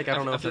 I feel like I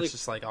don't know if it's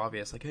just like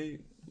obvious. Like, hey,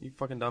 you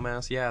fucking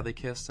dumbass. Yeah, they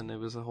kissed and it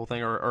was a whole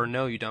thing. Or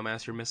no, you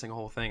dumbass, you're missing a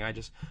whole thing.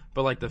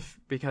 But like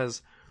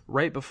because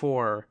right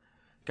before,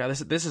 God,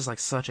 this is like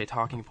such a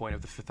talking point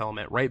of the fifth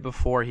element. Right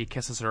before he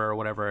kisses her or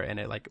whatever, and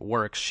it like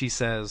works, she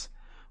says,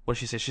 what does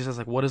she say? She says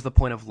like, what is the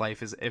point of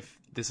life is if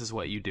this is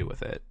what you do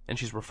with it? And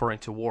she's referring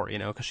to war, you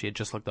know, because she had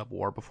just looked up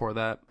war before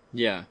that.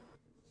 Yeah.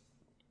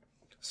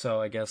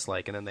 So I guess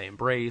like, and then they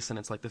embrace, and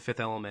it's like the fifth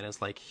element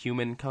is like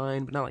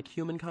humankind, but not like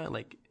humankind,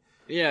 like.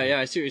 Yeah,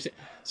 I see what you're saying.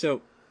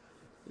 So,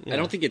 yeah. I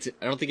don't think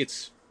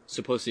it's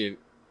supposed to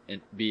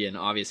be an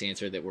obvious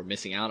answer that we're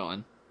missing out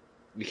on,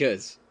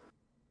 because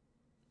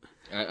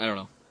I don't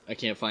know. I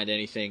can't find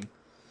anything,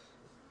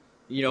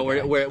 you know,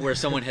 where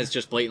someone has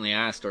just blatantly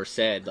asked or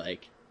said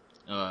like,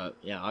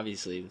 yeah,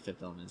 obviously the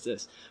fifth element is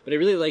this. But I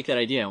really like that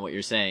idea, and what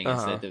you're saying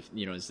is that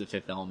is the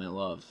fifth element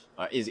love?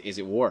 Is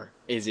it war?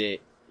 Is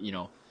it, you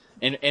know?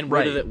 And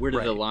where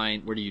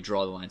do you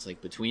draw the lines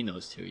like between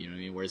those two? You know what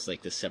I mean? Where's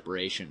like the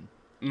separation?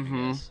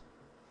 Mm-hmm.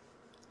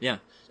 Yeah,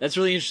 that's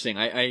really interesting.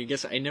 I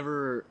guess I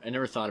never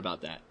thought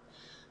about that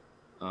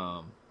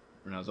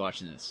when I was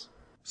watching this.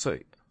 So,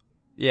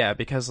 yeah,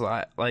 because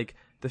like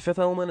The Fifth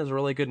Element is a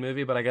really good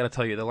movie, but I gotta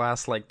tell you, the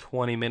last like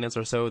 20 minutes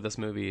or so of this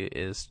movie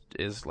is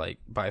like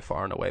by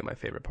far and away my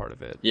favorite part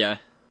of it. Yeah.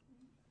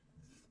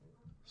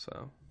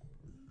 So.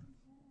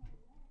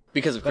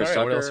 Because of Chris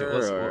Tucker, so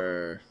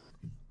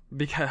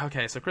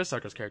Chris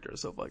Tucker's character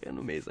is so fucking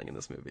amazing in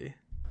this movie.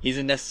 He's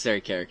a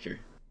necessary character.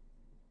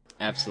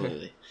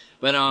 Absolutely.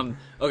 But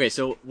okay,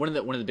 so one of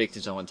the big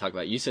things I want to talk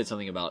about, you said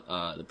something about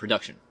the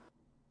production.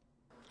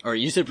 Or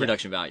you said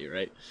production value,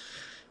 right?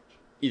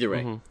 Either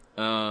way.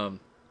 Mm-hmm.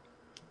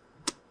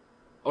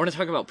 I want to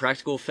talk about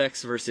practical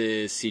effects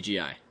versus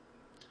CGI.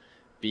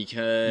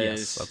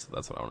 Because yes,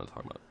 that's what I want to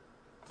talk about.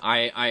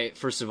 I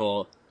first of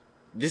all,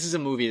 this is a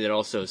movie that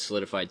also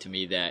solidified to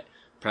me that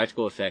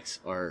practical effects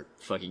are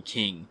fucking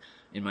king,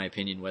 in my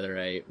opinion, whether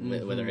I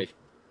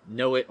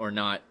know it or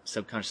not.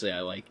 Subconsciously I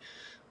like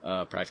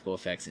practical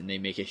effects, and they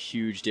make a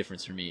huge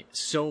difference for me.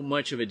 So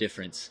much of a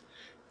difference.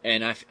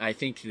 And I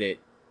think that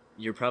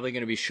you're probably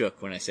going to be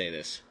shook when I say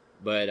this,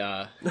 but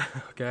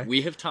okay.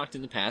 We have talked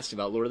in the past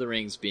about Lord of the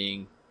Rings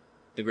being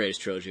the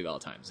greatest trilogy of all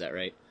time. Is that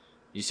right?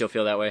 You still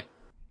feel that way?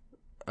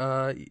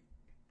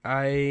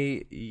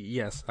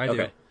 Yes, I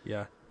do.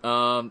 Yeah.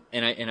 And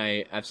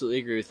I absolutely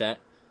agree with that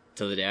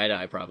till the day I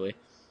die, probably.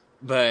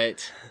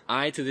 But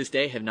I, to this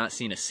day, have not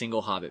seen a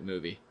single Hobbit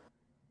movie.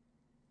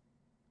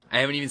 I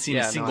haven't even seen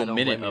a single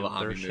minute of a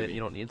Hobbit movie. You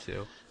don't need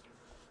to.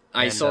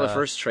 I saw the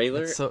first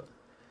trailer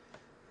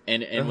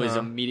and was Uh-huh.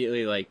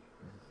 immediately like,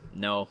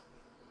 nope,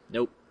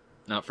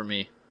 not for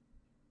me.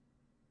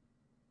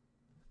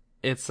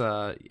 it's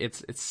so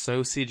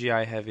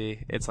CGI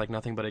heavy. It's like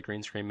nothing but a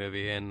green screen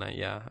movie, and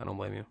yeah, I don't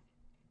blame you.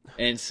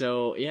 And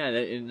so yeah,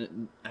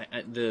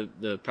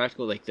 the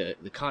practical, like the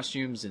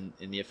costumes and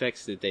the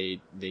effects that they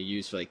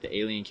use for like the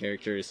alien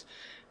characters,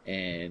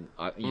 and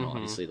you know,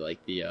 obviously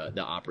like the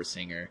opera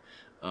singer,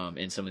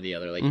 and some of the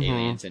other like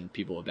aliens and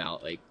people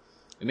about, like,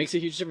 it makes a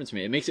huge difference to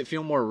me. It makes it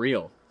feel more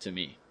real to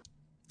me.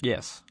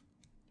 Yes.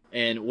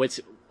 And what's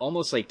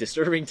almost like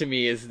disturbing to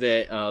me is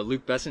that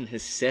Luc Besson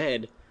has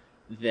said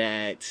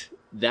that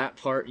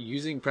part,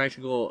 using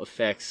practical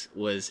effects,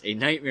 was a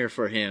nightmare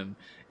for him,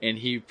 and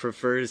he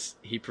prefers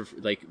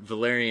like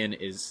Valerian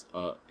is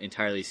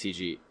entirely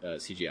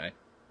CGI,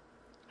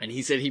 and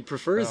he said he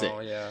prefers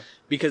it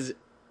because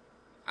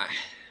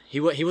he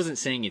wasn't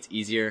saying it's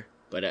easier,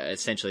 but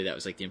essentially that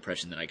was like the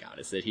impression that I got,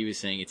 is that he was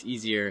saying it's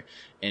easier.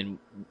 And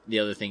the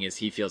other thing is,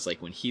 he feels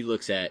like when he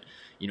looks at,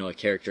 you know, a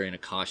character in a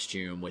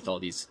costume with all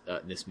these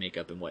this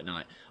makeup and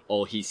whatnot,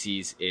 all he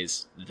sees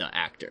is the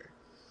actor.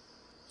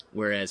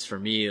 Whereas for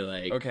me,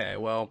 like, okay,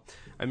 well,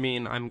 I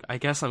mean, I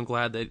guess I'm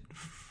glad that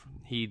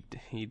he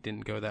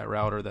didn't go that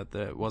route, or that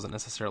it wasn't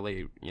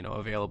necessarily, you know,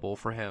 available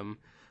for him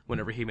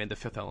whenever he made The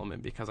Fifth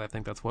Element, because I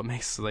think that's what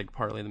makes, like,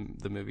 partly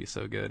the movie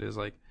so good, is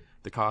like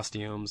the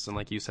costumes and,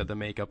 like you said, the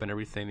makeup and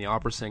everything. The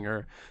opera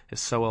singer is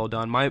so well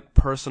done. My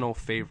personal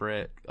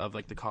favorite of,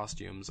 like, the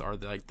costumes are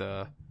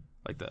the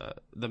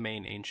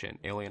main ancient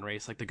alien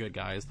race, like the good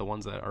guys, the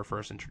ones that are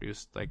first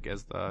introduced, like,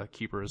 as the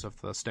keepers of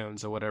the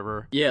stones or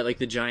whatever. Yeah, like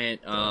the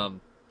giant, I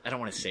don't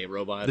want to say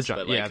robots,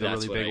 but like, the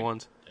really big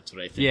ones. That's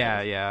what I think.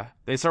 Yeah.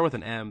 They start with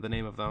an M, the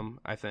name of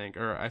them, I think,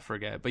 or I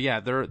forget. But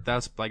yeah,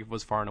 that's like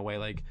was far and away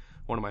like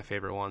one of my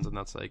favorite ones, and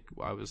that's like,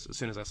 as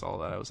soon as I saw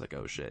that, I was like,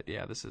 oh shit,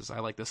 yeah, I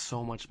like this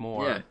so much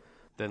more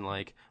than,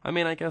 like, I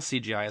mean, I guess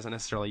CGI isn't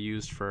necessarily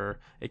used for,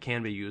 it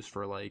can be used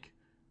for like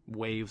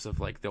waves of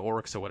like the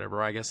orcs or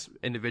whatever. I guess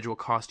individual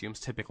costumes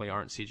typically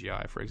aren't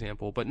CGI, for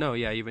example. But no,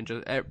 yeah, even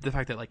just the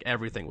fact that like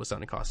everything was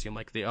done in costume,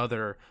 like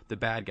the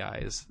bad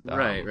guys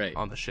right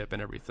on the ship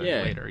and everything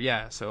later.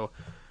 Yeah, so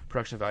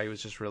production value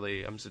is just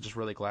really, I'm just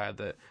really glad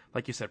that,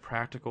 like you said,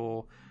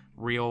 practical,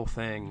 real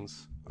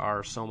things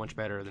are so much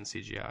better than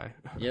CGI.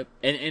 Yep.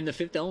 And The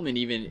Fifth Element,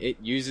 even, it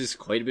uses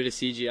quite a bit of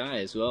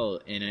CGI as well,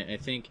 and I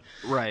think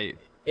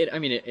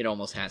it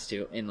almost has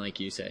to. And like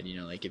you said, you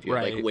know, like if you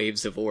have like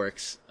waves of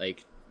orcs,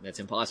 like, that's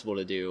impossible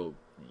to do,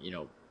 you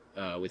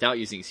know, without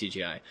using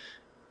CGI.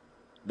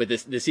 But the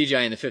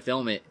CGI in The Fifth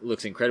Element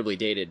looks incredibly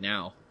dated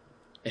now,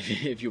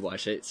 if you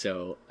watch it.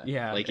 So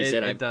yeah, like you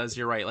said, it does.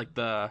 You're right. Like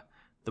the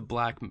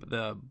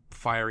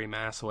fiery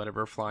mass or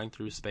whatever flying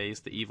through space,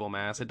 the evil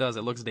mass. It does.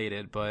 It looks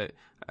dated, but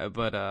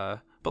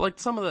like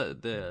some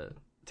of the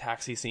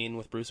taxi scene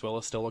with Bruce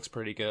Willis still looks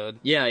pretty good.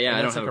 Yeah. And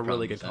I that's don't like have a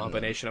really good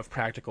combination of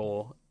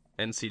practical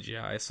and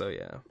CGI. So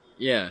yeah.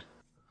 Yeah.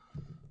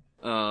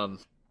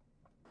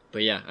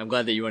 But yeah, I'm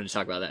glad that you wanted to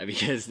talk about that,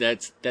 because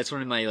that's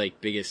one of my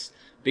like biggest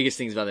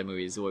things about that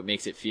movie, is what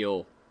makes it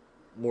feel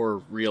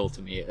more real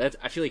to me.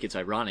 I feel like it's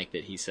ironic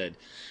that he said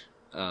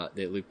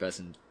that Luc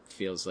Besson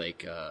feels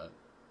like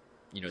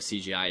you know,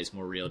 CGI is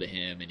more real to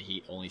him, and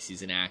he only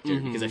sees an actor,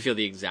 because I feel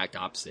the exact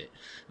opposite.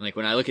 And like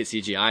when I look at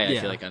CGI, I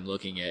feel like I'm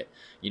looking at,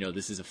 you know,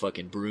 this is a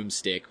fucking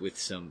broomstick with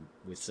some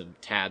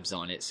tabs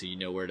on it, so you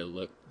know where to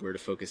look, where to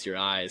focus your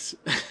eyes,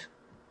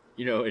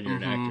 you know, and you're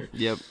an actor.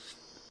 Yep.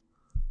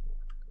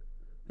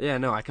 Yeah,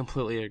 no, I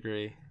completely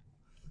agree.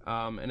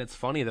 And it's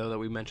funny, though, that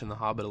we mentioned The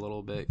Hobbit a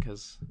little bit,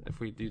 because if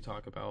we do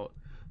talk about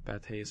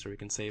bad taste, or we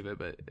can save it,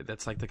 but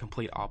that's like the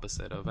complete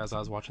opposite of, as I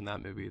was watching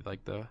that movie,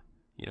 like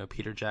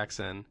Peter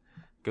Jackson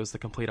goes the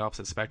complete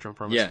opposite spectrum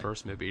from his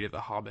first movie to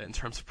The Hobbit in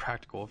terms of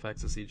practical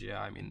effects of CGI.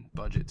 I mean,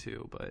 budget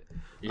too, but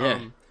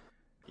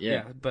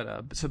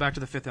so back to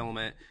The Fifth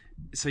Element.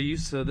 So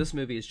this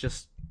movie is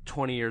just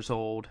 20 years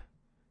old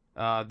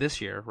this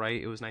year, right?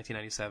 It was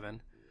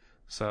 1997.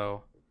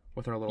 So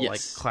with our little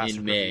like classic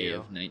in May review.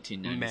 of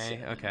 1997.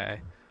 May,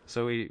 okay.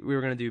 So we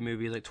were gonna do a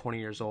movie like 20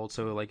 years old.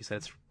 So like you said,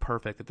 it's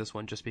perfect that this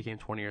one just became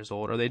 20 years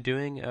old. Are they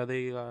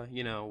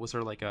was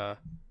there like a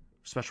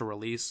special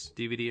release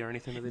DVD or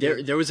anything that they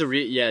did? There was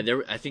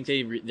I think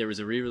there was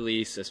a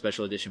re-release, a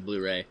special edition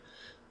Blu-ray,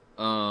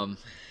 and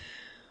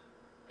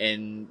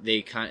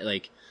they kind of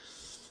like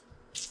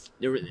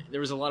there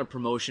was a lot of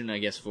promotion, I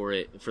guess, for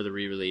the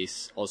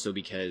re-release, also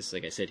because,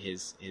 like I said,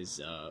 his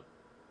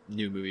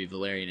new movie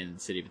Valerian and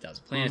the City of a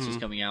Thousand Planets was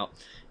coming out,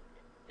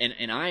 and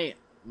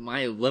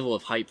my level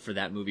of hype for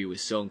that movie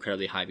was so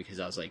incredibly high, because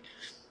I was like,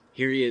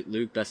 here he is,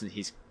 Luc Besson,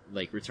 he's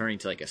like returning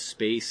to like a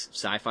space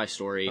sci-fi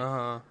story.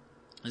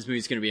 This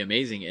movie's going to be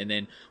amazing. And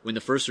then when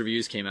the first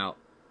reviews came out,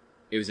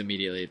 it was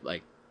immediately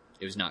like,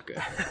 it was not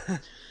good.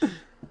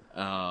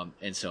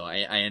 And so I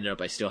ended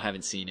up, I still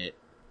haven't seen it.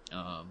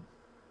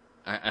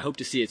 I hope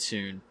to see it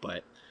soon,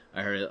 but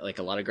I heard like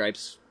a lot of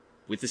gripes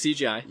with the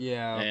CGI.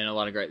 Yeah. And a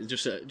lot of gripes,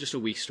 just a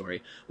weak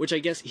story, which I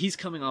guess he's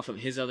coming off of.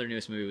 His other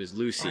newest movie was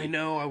Lucy. I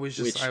know. I was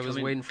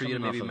waiting for you to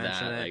maybe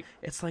mention it. Like,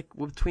 it's like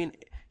between,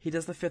 he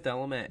does The Fifth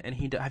Element, and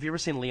have you ever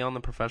seen Leon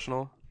the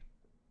Professional?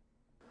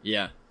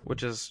 Yeah.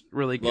 Which is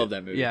really good. Love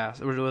that movie. Yeah,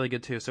 it was really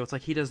good too. So it's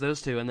like he does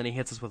those two, and then he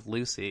hits us with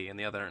Lucy and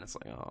the other, and it's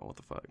like, oh, what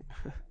the fuck.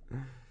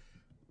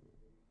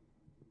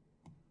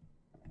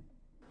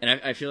 And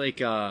I feel like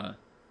the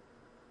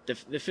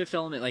Fifth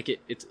Element, like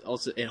it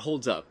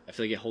holds up. I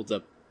feel like it holds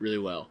up really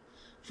well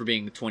for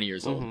being 20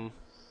 years old.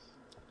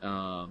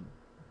 Mm-hmm.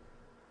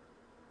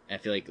 I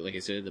feel like I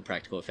said, the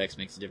practical effects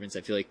makes a difference.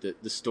 I feel like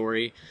the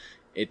story,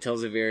 it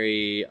tells a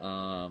very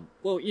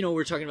well, you know,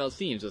 we're talking about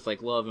themes with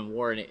like love and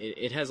war, and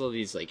it has all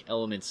these like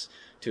elements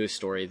to a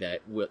story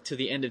that will, to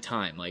the end of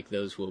time, like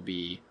those will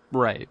be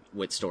right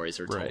what stories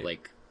are told, right.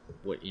 like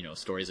what, you know,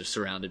 stories are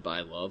surrounded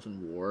by love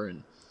and war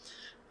and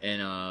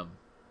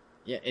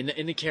yeah,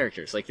 and the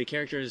characters, like the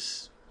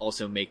characters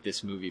also make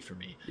this movie for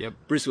me. Yep.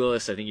 Bruce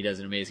Willis, I think he does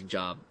an amazing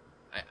job.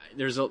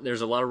 There's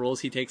a lot of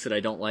roles he takes that I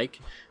don't like,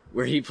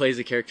 where he plays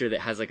a character that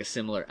has like a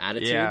similar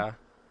attitude. Yeah,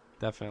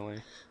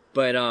 definitely.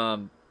 But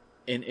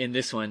in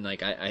this one,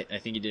 like I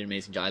think he did an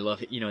amazing job. I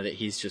love, you know, that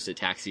he's just a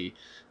taxi,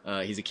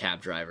 he's a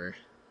cab driver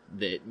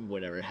that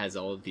whatever has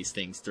all of these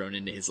things thrown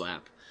into his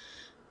lap.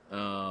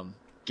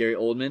 Gary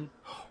Oldman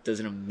does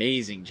an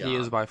amazing job. He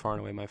is by far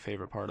and away my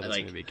favorite part of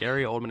this movie.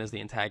 Gary Oldman as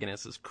the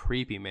antagonist is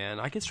creepy, man.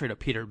 I get straight up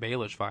Peter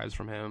Baelish vibes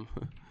from him.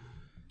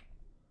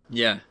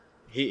 Yeah,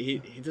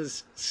 he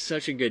does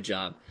such a good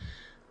job,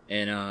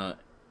 and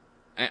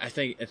I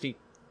think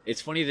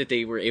it's funny that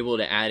they were able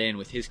to add in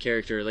with his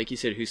character, like you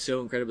said, who's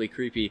so incredibly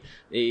creepy.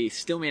 They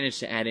still managed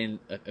to add in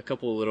a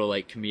couple of little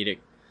like comedic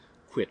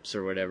quips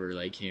or whatever,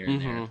 like here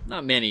and there.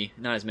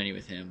 Not as many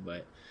with him,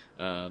 but.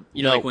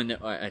 You know, like when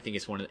I think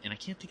it's one of and I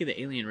can't think of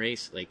the alien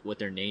race, like what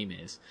their name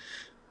is,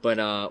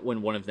 but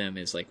when one of them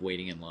is like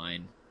waiting in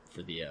line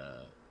for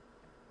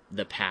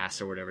the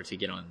pass or whatever to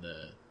get on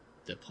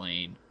the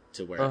plane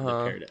to where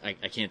I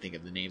can't think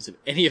of the names of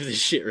any of this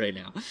shit right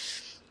now.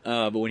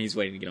 But when he's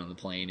waiting to get on the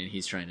plane and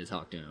he's trying to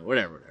talk to him,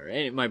 whatever.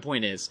 And my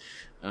point is,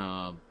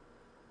 Gary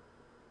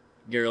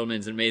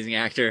Oldman's an amazing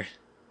actor,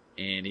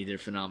 and he did a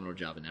phenomenal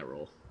job in that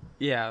role.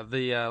 Yeah,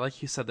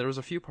 like you said, there was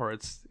a few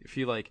parts. If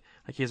you like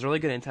he's a really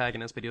good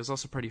antagonist, but he was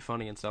also pretty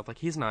funny and stuff. Like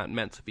he's not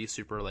meant to be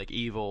super like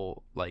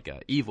evil, like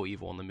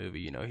evil in the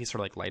movie. You know, he's sort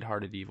of like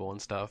lighthearted evil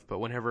and stuff. But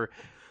whenever,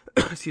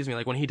 excuse me,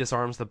 like when he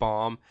disarms the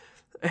bomb,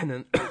 and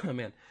then oh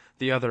man,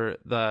 the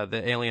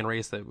alien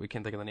race that we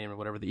can't think of the name or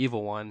whatever, the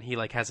evil one, he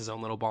like has his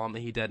own little bomb that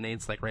he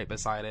detonates like right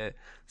beside it.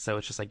 So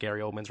it's just like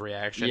Gary Oldman's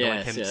reaction to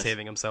like him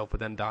saving himself but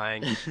then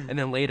dying. And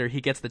then later he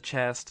gets the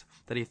chest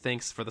that he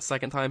thinks for the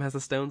second time has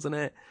the stones in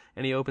it,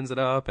 and he opens it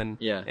up and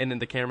then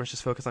the camera's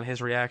just focused on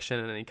his reaction,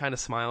 and he kind of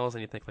smiles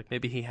and you think like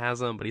maybe he has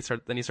them, but he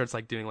starts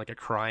like doing like a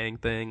crying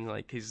thing,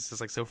 like he's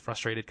just like so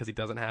frustrated because he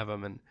doesn't have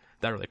them, and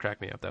that really cracked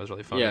me up. That was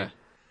really funny.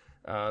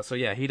 Yeah. So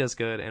yeah, he does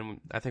good,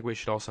 and I think we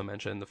should also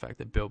mention the fact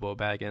that Bilbo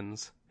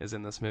Baggins is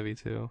in this movie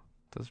too.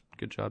 Does a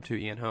good job too.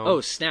 Ian Holm.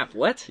 Oh snap!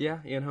 What? Yeah,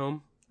 Ian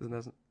Holm.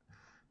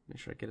 Make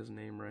sure I get his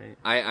name right.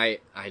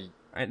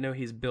 I know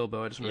he's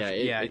Bilbo. I just want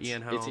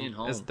Ian Holm. It's Ian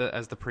Holm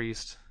as the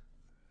priest.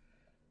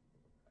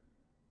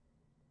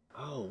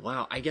 Oh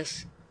wow! I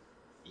guess.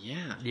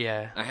 Yeah.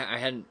 Yeah. I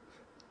hadn't.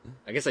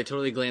 I guess I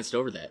totally glanced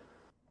over that.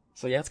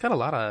 So yeah, it's got a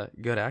lot of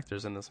good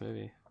actors in this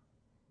movie.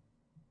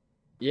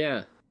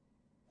 Yeah.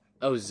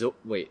 Oh,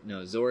 wait,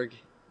 no, Zorg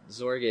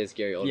is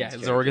Gary Oldman. Yeah,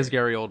 Zorg is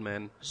Gary Oldman.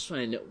 I'm just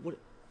trying to know, what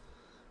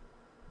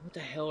the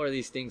hell are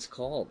these things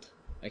called?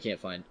 I can't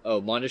find. Oh,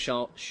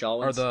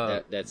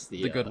 Mondashawans? That's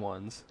the good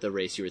ones. The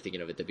race you were thinking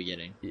of at the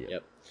beginning. Yeah.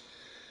 Yep.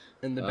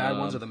 And the bad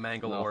ones are the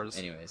Mangalores. Well,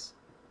 anyways.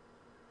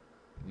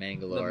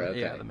 Mangalore, okay.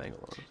 Yeah, the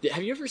Mangalore.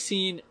 Have you ever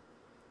seen...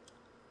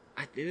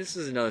 this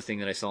is another thing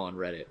that I saw on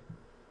Reddit.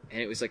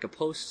 And it was like a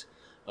post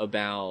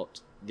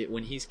about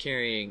when he's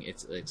carrying...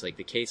 It's like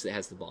the case that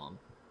has the bomb.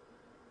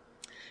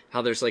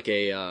 How there's like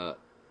I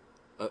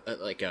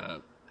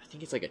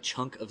think it's like a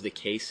chunk of the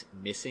case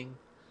missing,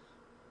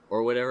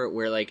 or whatever.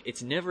 Where like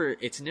it's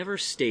never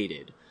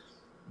stated,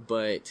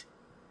 but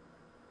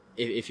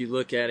if you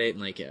look at it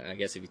and like I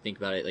guess if you think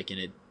about it like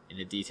in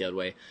a detailed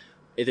way,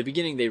 at the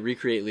beginning they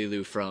recreate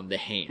Lulu from the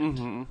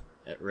hand,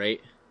 right?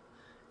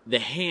 The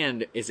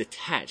hand is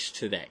attached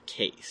to that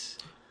case,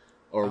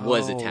 or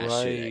was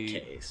attached to that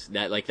case.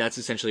 That's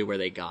essentially where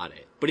they got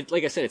it. But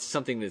like I said, it's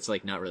something that's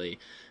like not really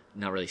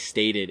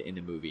stated in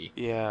the movie.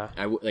 Yeah.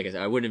 Like I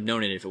said, I wouldn't have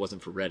known it if it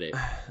wasn't for Reddit.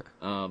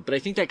 But I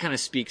think that kind of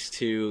speaks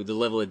to the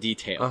level of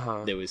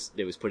detail that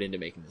was put into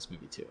making this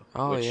movie too.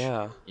 Oh,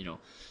 yeah. You know.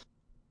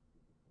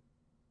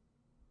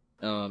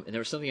 And there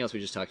was something else we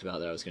just talked about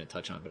that I was going to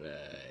touch on, but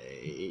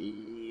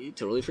I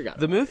totally forgot.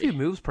 The movie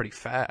moves pretty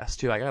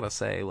fast too, I gotta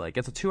say. Like,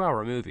 it's a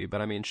 2-hour movie,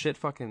 but I mean, shit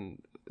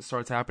fucking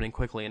starts happening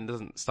quickly and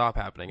doesn't stop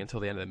happening until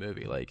the end of the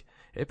movie. Like,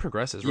 it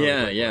progresses really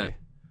quickly. Yeah.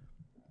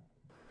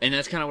 And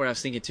that's kind of what I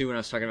was thinking too when I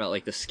was talking about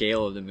like the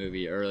scale of the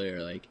movie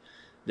earlier. Like,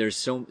 there's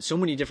so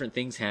many different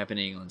things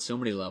happening on so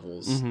many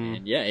levels,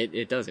 and yeah,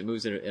 it does. It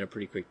moves at a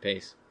pretty quick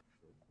pace.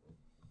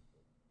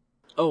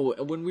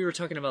 Oh, when we were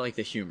talking about like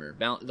the humor,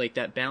 like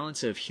that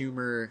balance of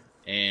humor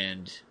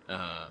and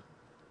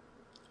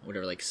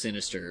whatever, like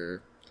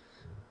sinister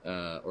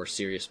or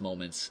serious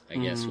moments, I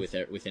guess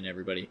within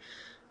everybody.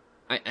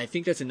 I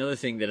think that's another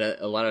thing that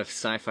a lot of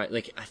sci-fi,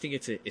 like, I think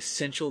it's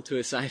essential to a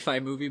sci-fi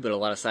movie, but a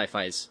lot of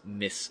sci-fis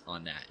miss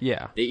on that.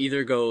 Yeah. They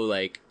either go,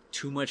 like,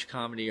 too much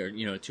comedy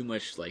or, too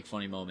much, like,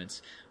 funny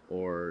moments,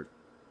 or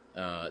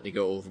they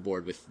go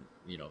overboard with,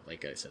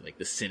 like I said, like,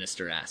 the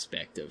sinister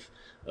aspect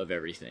of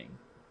everything.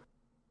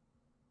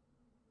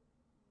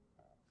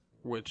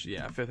 Which,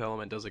 yeah, Fifth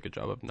Element does a good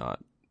job of not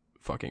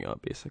fucking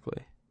up,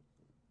 basically.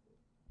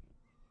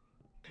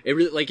 It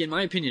really, like, in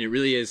my opinion, it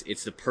really is,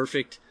 it's the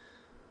perfect...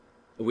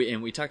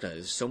 We talked about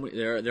this.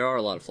 There are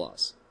a lot of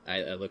flaws.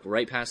 I look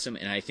right past them,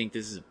 and I think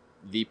this is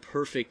the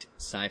perfect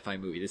sci-fi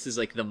movie. This is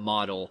like the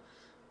model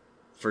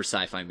for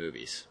sci-fi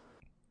movies.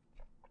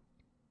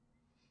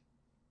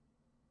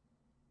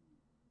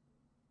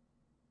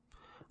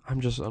 I'm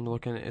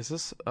looking. Is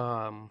this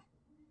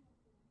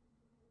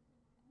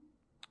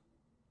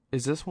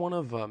one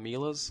of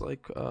Mila's,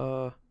 like,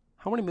 how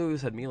many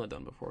movies had Mila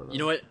done before, though? You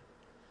know what?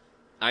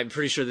 I'm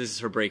pretty sure this is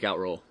her breakout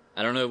role.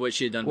 I don't know what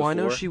she had done before. Well, I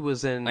know she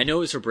was in... I know it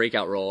was her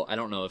breakout role. I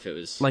don't know if it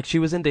was... Like, she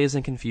was in Dazed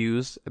and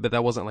Confused, but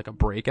that wasn't, like, a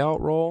breakout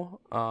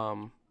role.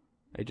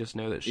 I just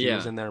know that she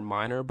was in there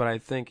minor, but I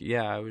think,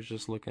 I was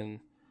just looking...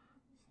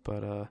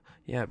 But,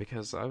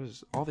 because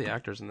all the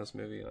actors in this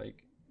movie,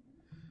 like,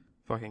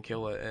 fucking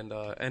kill it.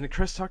 And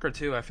Chris Tucker,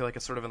 too, I feel like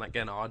it's sort of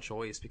an odd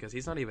choice, because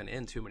he's not even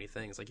in too many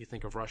things. Like, you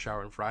think of Rush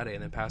Hour and Friday,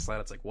 and then past that,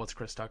 it's like, what's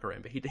Chris Tucker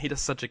in? But he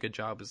does such a good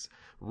job as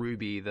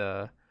Ruby,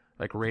 the...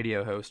 like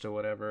radio host or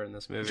whatever in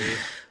this movie.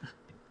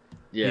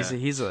 Yeah,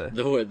 he's a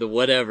the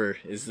whatever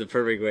is the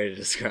perfect way to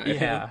describe him.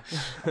 Yeah.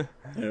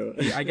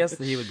 I guess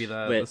that he would be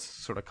the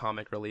sort of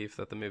comic relief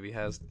that the movie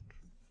has.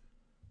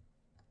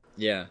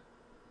 Yeah,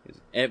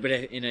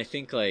 and I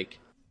think, like,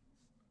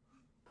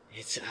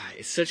 it's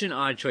such an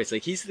odd choice.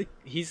 Like, he's the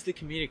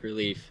comedic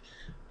relief,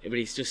 but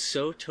he's just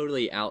so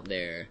totally out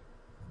there.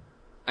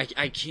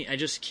 I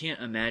just can't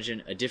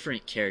imagine a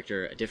different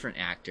character, a different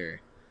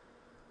actor.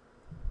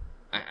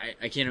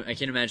 I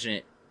can't imagine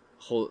it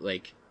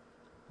like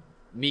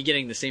me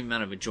getting the same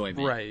amount of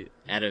enjoyment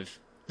out of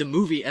the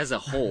movie as a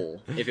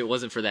whole if it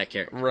wasn't for that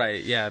character.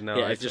 Right, yeah, no.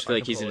 Yeah, I just feel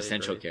like he's an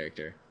essential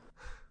character.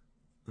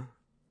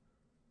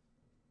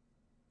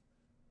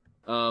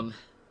 I'm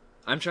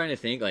trying to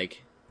think,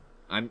 like,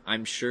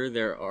 I'm sure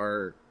there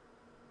are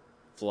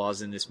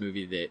flaws in this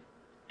movie that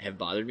have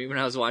bothered me when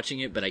I was watching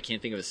it, but I can't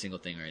think of a single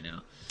thing right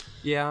now.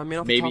 Yeah, I mean,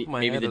 off the top of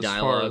my head, maybe the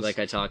dialogue, like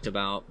I talked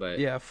about, but...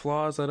 Yeah,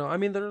 flaws, I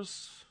mean,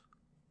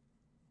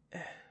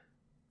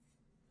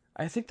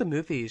 I think the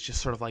movie is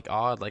just sort of, like,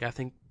 odd. Like, I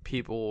think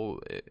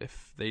people,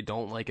 if they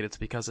don't like it, it's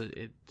because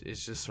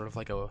it's just sort of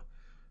like a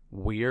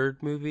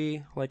weird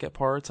movie, like, at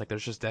parts. Like,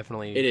 there's just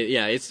definitely...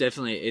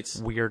 it's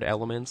weird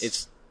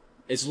elements.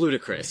 It's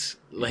ludicrous.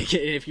 Like,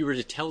 if you were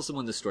to tell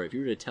someone the story, if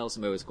you were to tell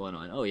somebody what's going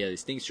on, oh yeah,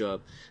 these things show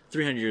up,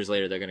 300 years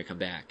later they're going to come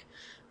back.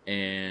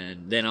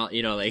 And then,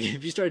 like,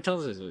 if you started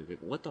telling us, like,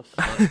 what the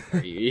fuck are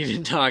you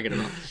even talking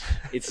about?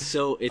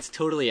 It's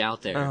totally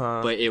out there,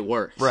 but it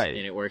works. Right.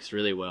 And it works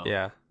really well.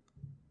 Yeah.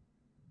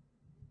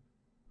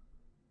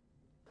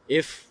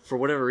 If, for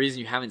whatever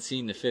reason, you haven't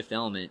seen The Fifth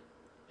Element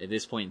at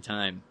this point in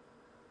time,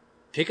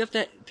 pick up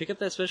that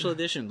special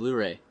edition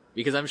Blu-ray,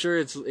 because I'm sure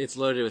it's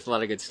loaded with a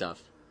lot of good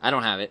stuff. I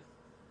don't have it,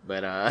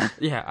 but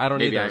yeah, I don't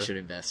maybe either. I should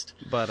invest.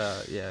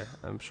 But yeah,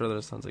 I'm sure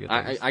there's tons of good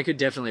things. I could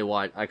definitely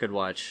watch. I could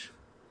watch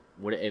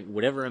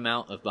whatever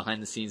amount of behind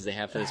the scenes they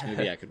have for this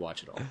movie. I could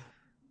watch it all.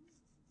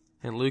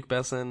 And Luke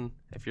Besson,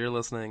 if you're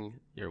listening,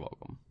 you're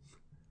welcome.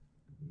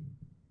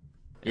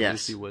 And yes,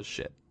 Lucy was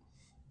shit.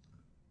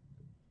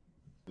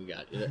 We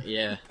got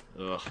yeah.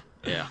 Ugh,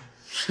 yeah.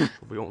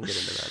 We won't get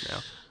into that now.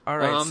 All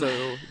right,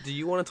 so do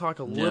you want to talk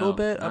a little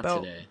bit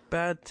about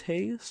bad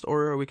taste,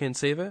 or we can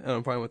save it? And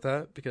I'm fine with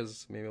that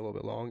because maybe a little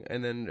bit long.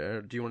 And then,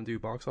 do you want to do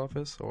box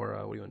office, or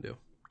what do you want to do?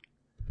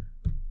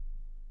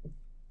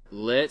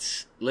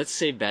 Let's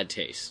save bad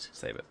taste.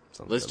 Save it.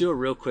 Let's do a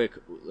real quick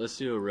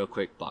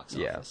box office.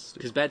 Yes,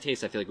 because bad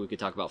taste, I feel like we could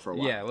talk about for a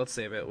while. Yeah, let's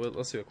save it.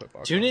 Let's do a quick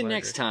box. Tune in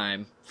next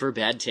time for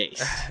bad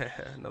taste.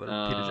 Another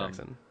Peter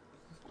Jackson.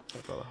 I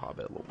thought The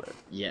Hobbit a little bit.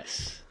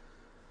 Yes.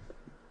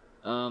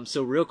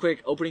 So real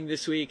quick, opening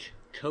this week,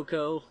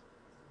 Coco.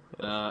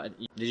 Did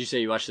you say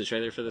you watched the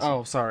trailer for this?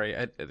 Oh, sorry,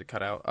 it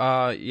cut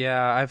out.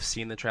 Yeah, I've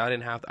seen the trailer. I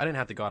didn't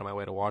have to go out of my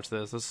way to watch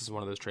this. This is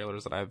one of those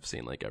trailers that I've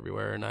seen, like,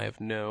 everywhere, and I have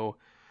no.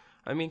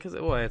 I mean, because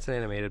it's an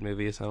animated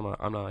movie, so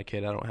I'm not a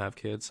kid. I don't have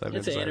kids. So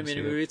it's an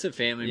animated movie. It's a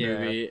family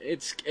movie.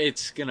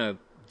 It's gonna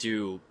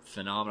do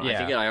phenomenal.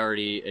 Yeah. I think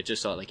it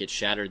just saw, like, it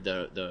shattered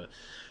the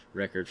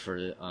record for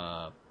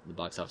the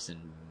box office in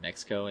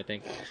Mexico, I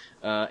think.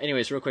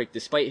 Anyways, real quick,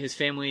 despite his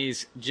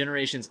family's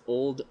generations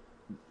old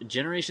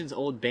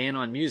ban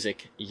on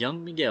music,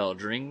 young Miguel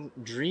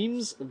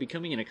dreams of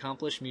becoming an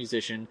accomplished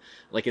musician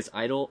like his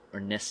idol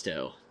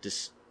Ernesto.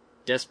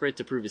 Desperate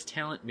to prove his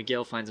talent,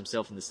 Miguel finds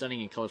himself in the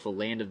stunning and colorful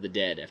land of the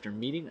dead. After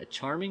meeting a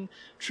charming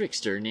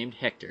trickster named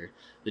Hector,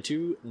 the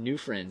two new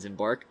friends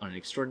embark on an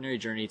extraordinary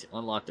journey to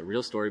unlock the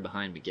real story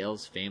behind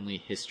Miguel's family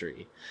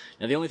history.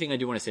 Now, the only thing I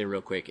do want to say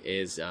real quick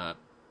is, I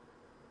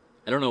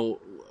don't know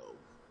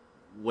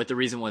what the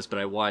reason was, but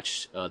I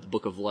watched The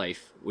Book of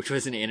Life, which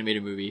was an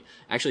animated movie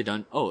actually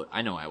done. Oh,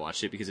 I know I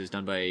watched it because it was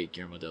done by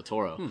Guillermo del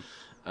Toro.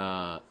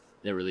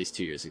 That released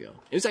 2 years ago.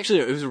 It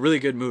was a really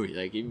good movie.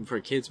 Like, even for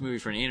a kid's movie,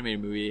 for an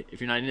animated movie, if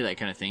you're not into that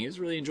kind of thing, it was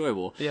really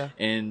enjoyable. Yeah.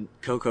 And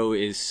Coco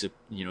is,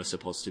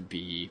 supposed to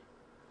be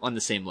on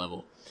the same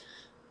level.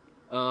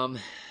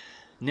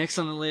 Next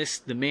on the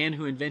list, The Man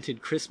Who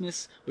Invented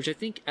Christmas, which I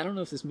don't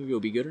know if this movie will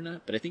be good or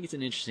not, but I think it's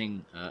an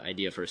interesting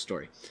idea for a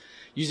story.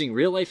 Using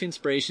real-life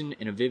inspiration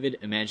and a vivid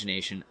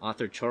imagination,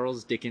 author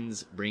Charles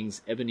Dickens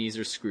brings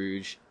Ebenezer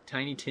Scrooge,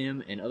 Tiny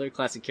Tim, and other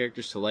classic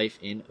characters to life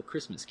in A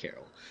Christmas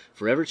Carol,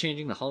 forever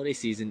changing the holiday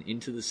season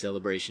into the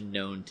celebration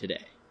known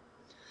today.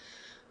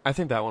 I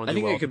think that one will do I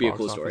think well it could be a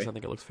cool office. story. I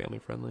think it looks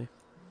family-friendly.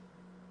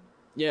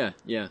 Yeah.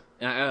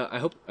 I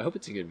hope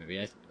it's a good movie.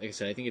 Like I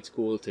said, I think it's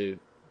cool to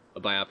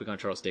a biopic on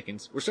Charles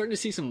Dickens. We're starting to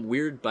see some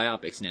weird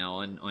biopics now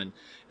on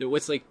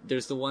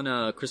there's the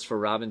one Christopher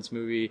Robin's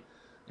movie.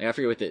 I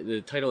forget what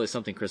the title is,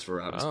 something Christopher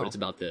Robin's, but it's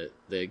about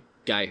the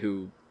guy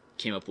who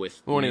came up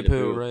with Winnie the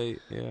Pooh, right?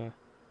 Yeah.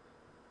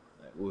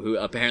 Who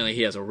apparently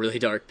he has a really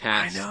dark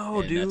past. I know,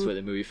 and dude. That's what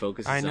the movie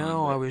focuses on. I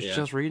know. But, I was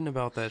just reading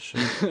about that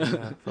shit.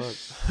 Yeah, fuck.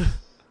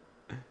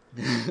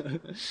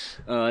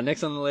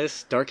 Next on the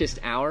list, Darkest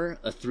Hour,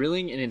 a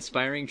thrilling and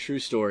inspiring true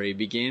story,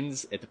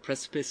 begins at the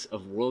precipice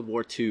of World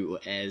War II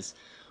as,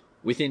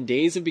 within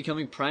days of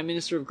becoming Prime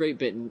Minister of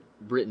Great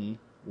Britain,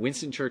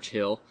 Winston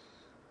Churchill,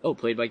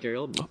 played by Gary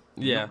Oldman,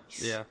 yeah,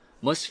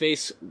 must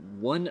face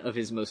one of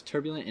his most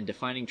turbulent and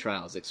defining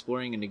trials,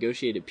 exploring a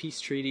negotiated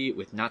peace treaty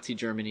with Nazi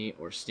Germany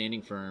or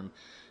standing firm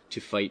to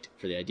fight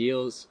for the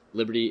ideals,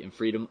 liberty, and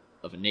freedom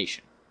of a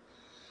nation.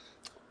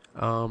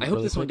 I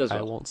hope this one does well.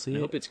 I won't see it. I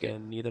hope it's good.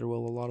 And neither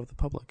will a lot of the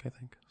public, I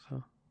think.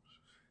 So.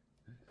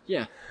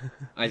 Yeah,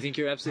 I think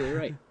you're absolutely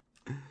right.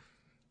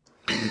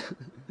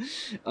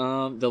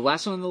 The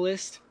last one on the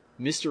list,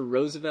 Mr.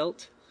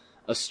 Roosevelt.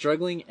 A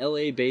struggling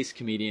LA-based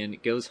comedian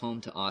goes home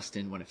to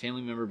Austin when a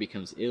family member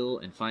becomes ill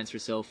and finds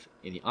herself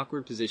in the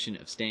awkward position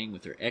of staying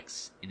with her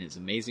ex and his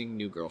amazing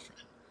new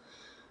girlfriend.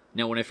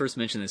 Now, when I first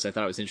mentioned this, I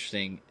thought it was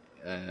interesting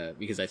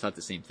because I thought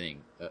the same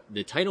thing.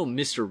 The title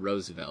Mr.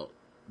 Roosevelt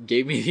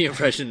gave me the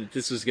impression that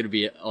this was going to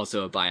be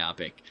also a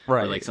biopic,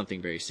 right? Or like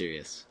something very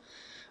serious.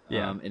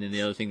 Yeah. And then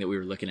the other thing that we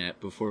were looking at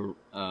before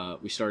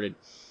we started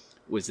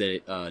was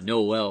that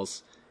Noah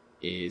Wells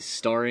is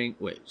starring,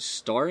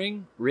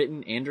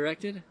 written and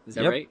directed. Is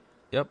that right?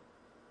 Yep.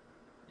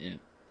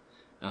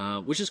 Yeah.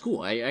 Which is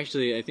cool. I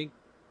think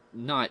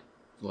not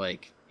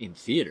like in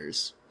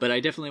theaters, but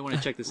I definitely want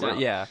to check this out.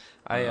 Yeah.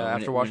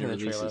 After watching the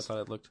trailer, I thought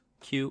it looked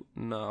cute.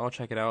 No, I'll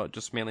check it out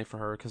just mainly for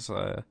her because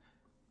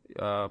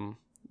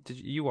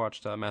you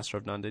watched Master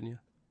of None, didn't you?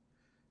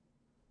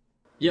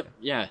 Yep.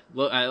 Yeah.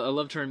 Well, I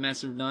loved her in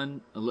Master of None.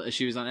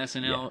 She was on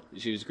SNL. Yeah.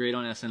 She was great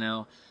on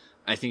SNL.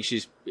 I think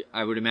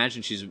I would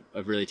imagine she's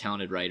a really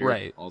talented writer,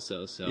 right?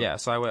 Also, so yeah.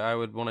 So I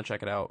would want to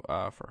check it out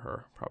for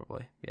her,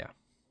 probably. Yeah.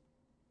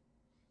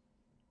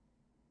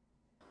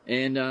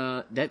 And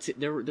that's it.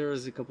 There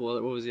was a couple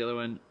other. What was the other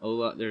one?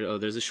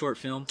 There's a short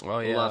film. Oh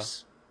yeah.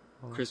 Olaf's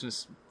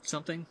Christmas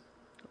something.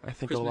 I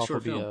think Olaf will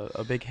be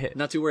a big hit.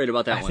 Not too worried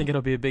about that one. I think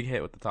it'll be a big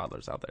hit with the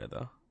toddlers out there,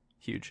 though.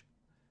 Huge.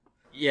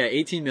 Yeah,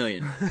 18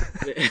 million.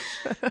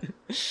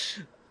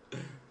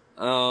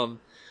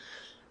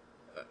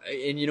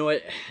 And you know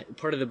what?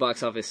 Part of the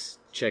box office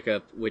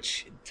checkup,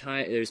 which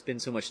there's been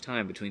so much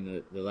time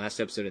between the last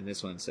episode and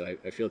this one, so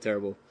I feel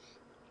terrible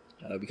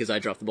because I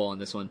dropped the ball on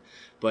this one.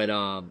 But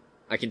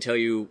I can tell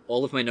you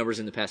all of my numbers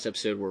in the past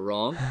episode were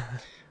wrong.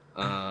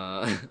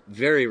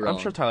 Very wrong.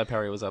 I'm sure Tyler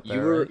Perry was up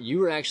there. You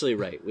were actually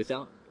right.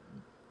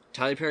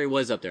 Tyler Perry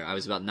was up there. I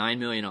was about 9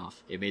 million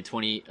off. It made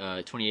 28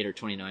 or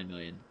 29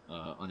 million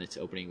on its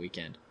opening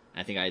weekend.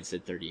 I think I had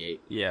said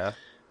 38. Yeah.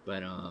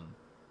 But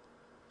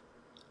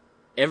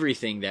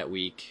everything that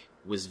week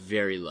was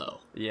very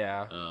low.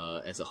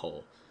 Yeah. As a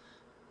whole.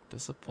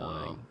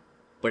 Disappointing.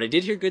 But I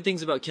did hear good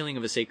things about Killing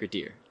of a Sacred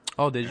Deer.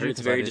 Oh, did you? I heard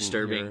it's very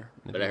disturbing,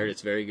 but I heard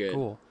it's very good.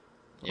 Cool.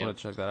 Yeah. I want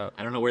to check that out.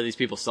 I don't know where these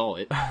people saw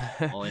it.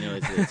 All I know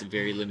is that it's a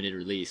very limited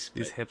release.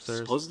 These hipsters.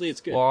 Supposedly it's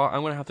good. Well,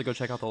 I'm going to have to go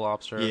check out The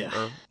Lobster. Yeah.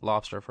 Or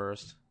Lobster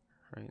first.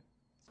 Right?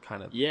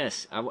 Kind of.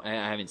 Yes. I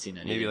haven't seen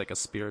that Maybe either. like a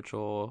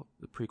spiritual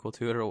prequel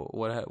to it or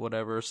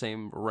whatever.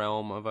 Same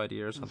realm of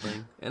idea or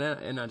something. and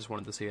I just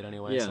wanted to see it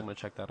anyway, so I'm going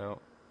to check that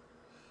out.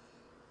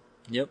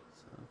 Yep.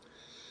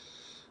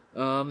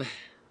 So.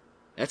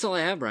 That's all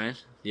I have, Brian.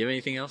 Do you have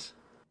anything else?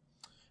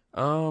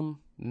 No,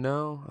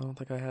 I don't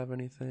think I have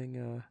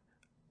anything.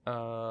 No,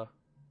 I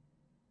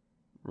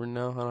don't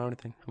have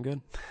anything. I'm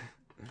good.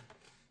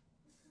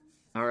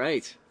 All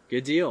right,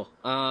 good deal.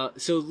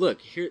 So look,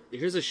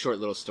 here's a short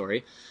little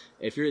story.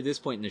 If you're at this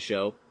point in the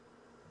show,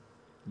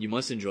 you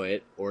must enjoy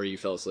it, or you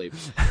fell asleep.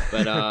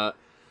 But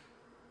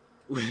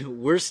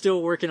we're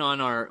still working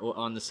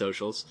on the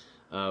socials.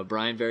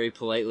 Brian very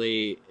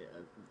politely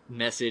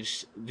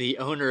messaged the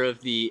owner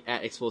of the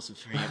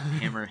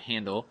 @ExplosiveHammer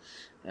handle,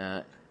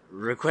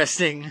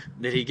 requesting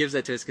that he gives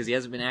that to us because he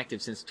hasn't been active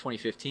since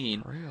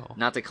 2015. Real.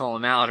 Not to call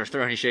him out or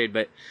throw any shade,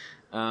 but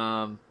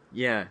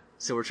Yeah,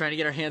 so we're trying to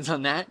get our hands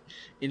on that.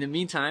 In the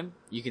meantime,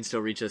 you can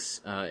still reach us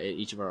at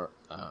each of our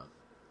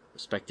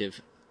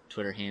respective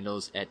Twitter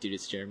handles, at Dude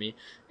It's Jeremy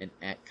and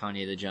at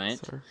Kanye the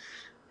Giant. Sir.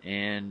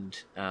 And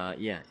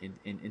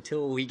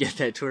until we get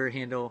that Twitter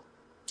handle,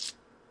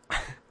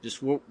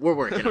 just we're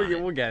working on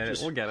it. We'll get it.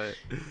 We'll get it.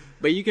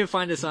 But you can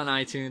find us on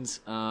iTunes.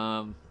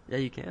 Yeah,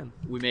 you can.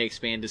 We may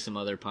expand to some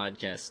other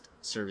podcast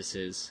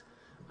services.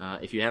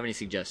 If you have any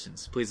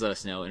suggestions, please let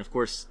us know. And of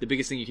course, the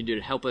biggest thing you can do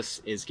to help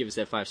us is give us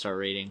that 5-star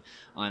rating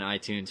on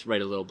iTunes.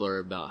 Write a little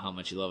blurb about how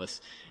much you love us.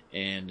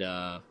 And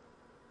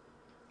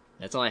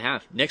that's all I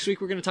have. Next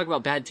week, we're going to talk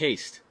about bad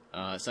taste.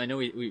 So I know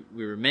we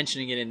were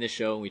mentioning it in this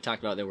show, and we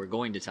talked about that we're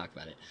going to talk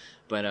about it.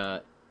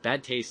 But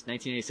Bad Taste,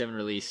 1987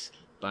 release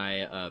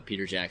by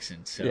Peter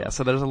Jackson. So yeah,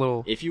 so there's a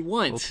little, if you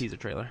want, little teaser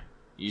trailer.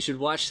 You should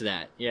watch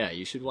that. Yeah,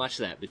 you should watch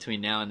that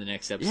between now and the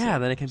next episode. Yeah,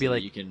 then it can be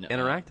like you can,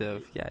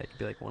 interactive. Yeah, it can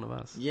be like one of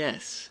us.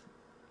 Yes,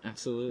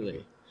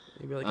 absolutely.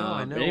 You'd be like, oh,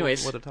 I know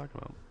anyways, what they're talking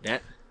about.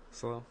 That.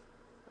 So,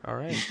 all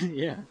right.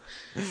 Yeah.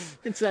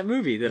 It's that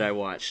movie that I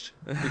watched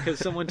because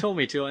someone told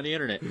me to on the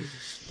internet.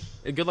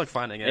 Good luck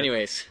finding it.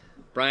 Anyways,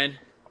 Brian.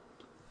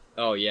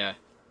 Oh, yeah.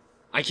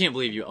 I can't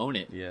believe you own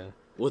it. Yeah.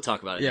 We'll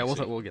talk about it Yeah, next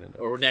week. we'll get into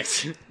it. Or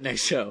next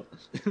show.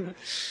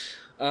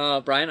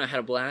 Brian, I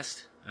had a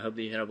blast. I hope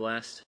that you had a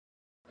blast.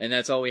 And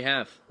that's all we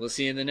have. We'll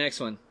see you in the next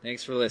one.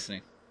 Thanks for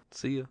listening.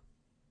 See ya.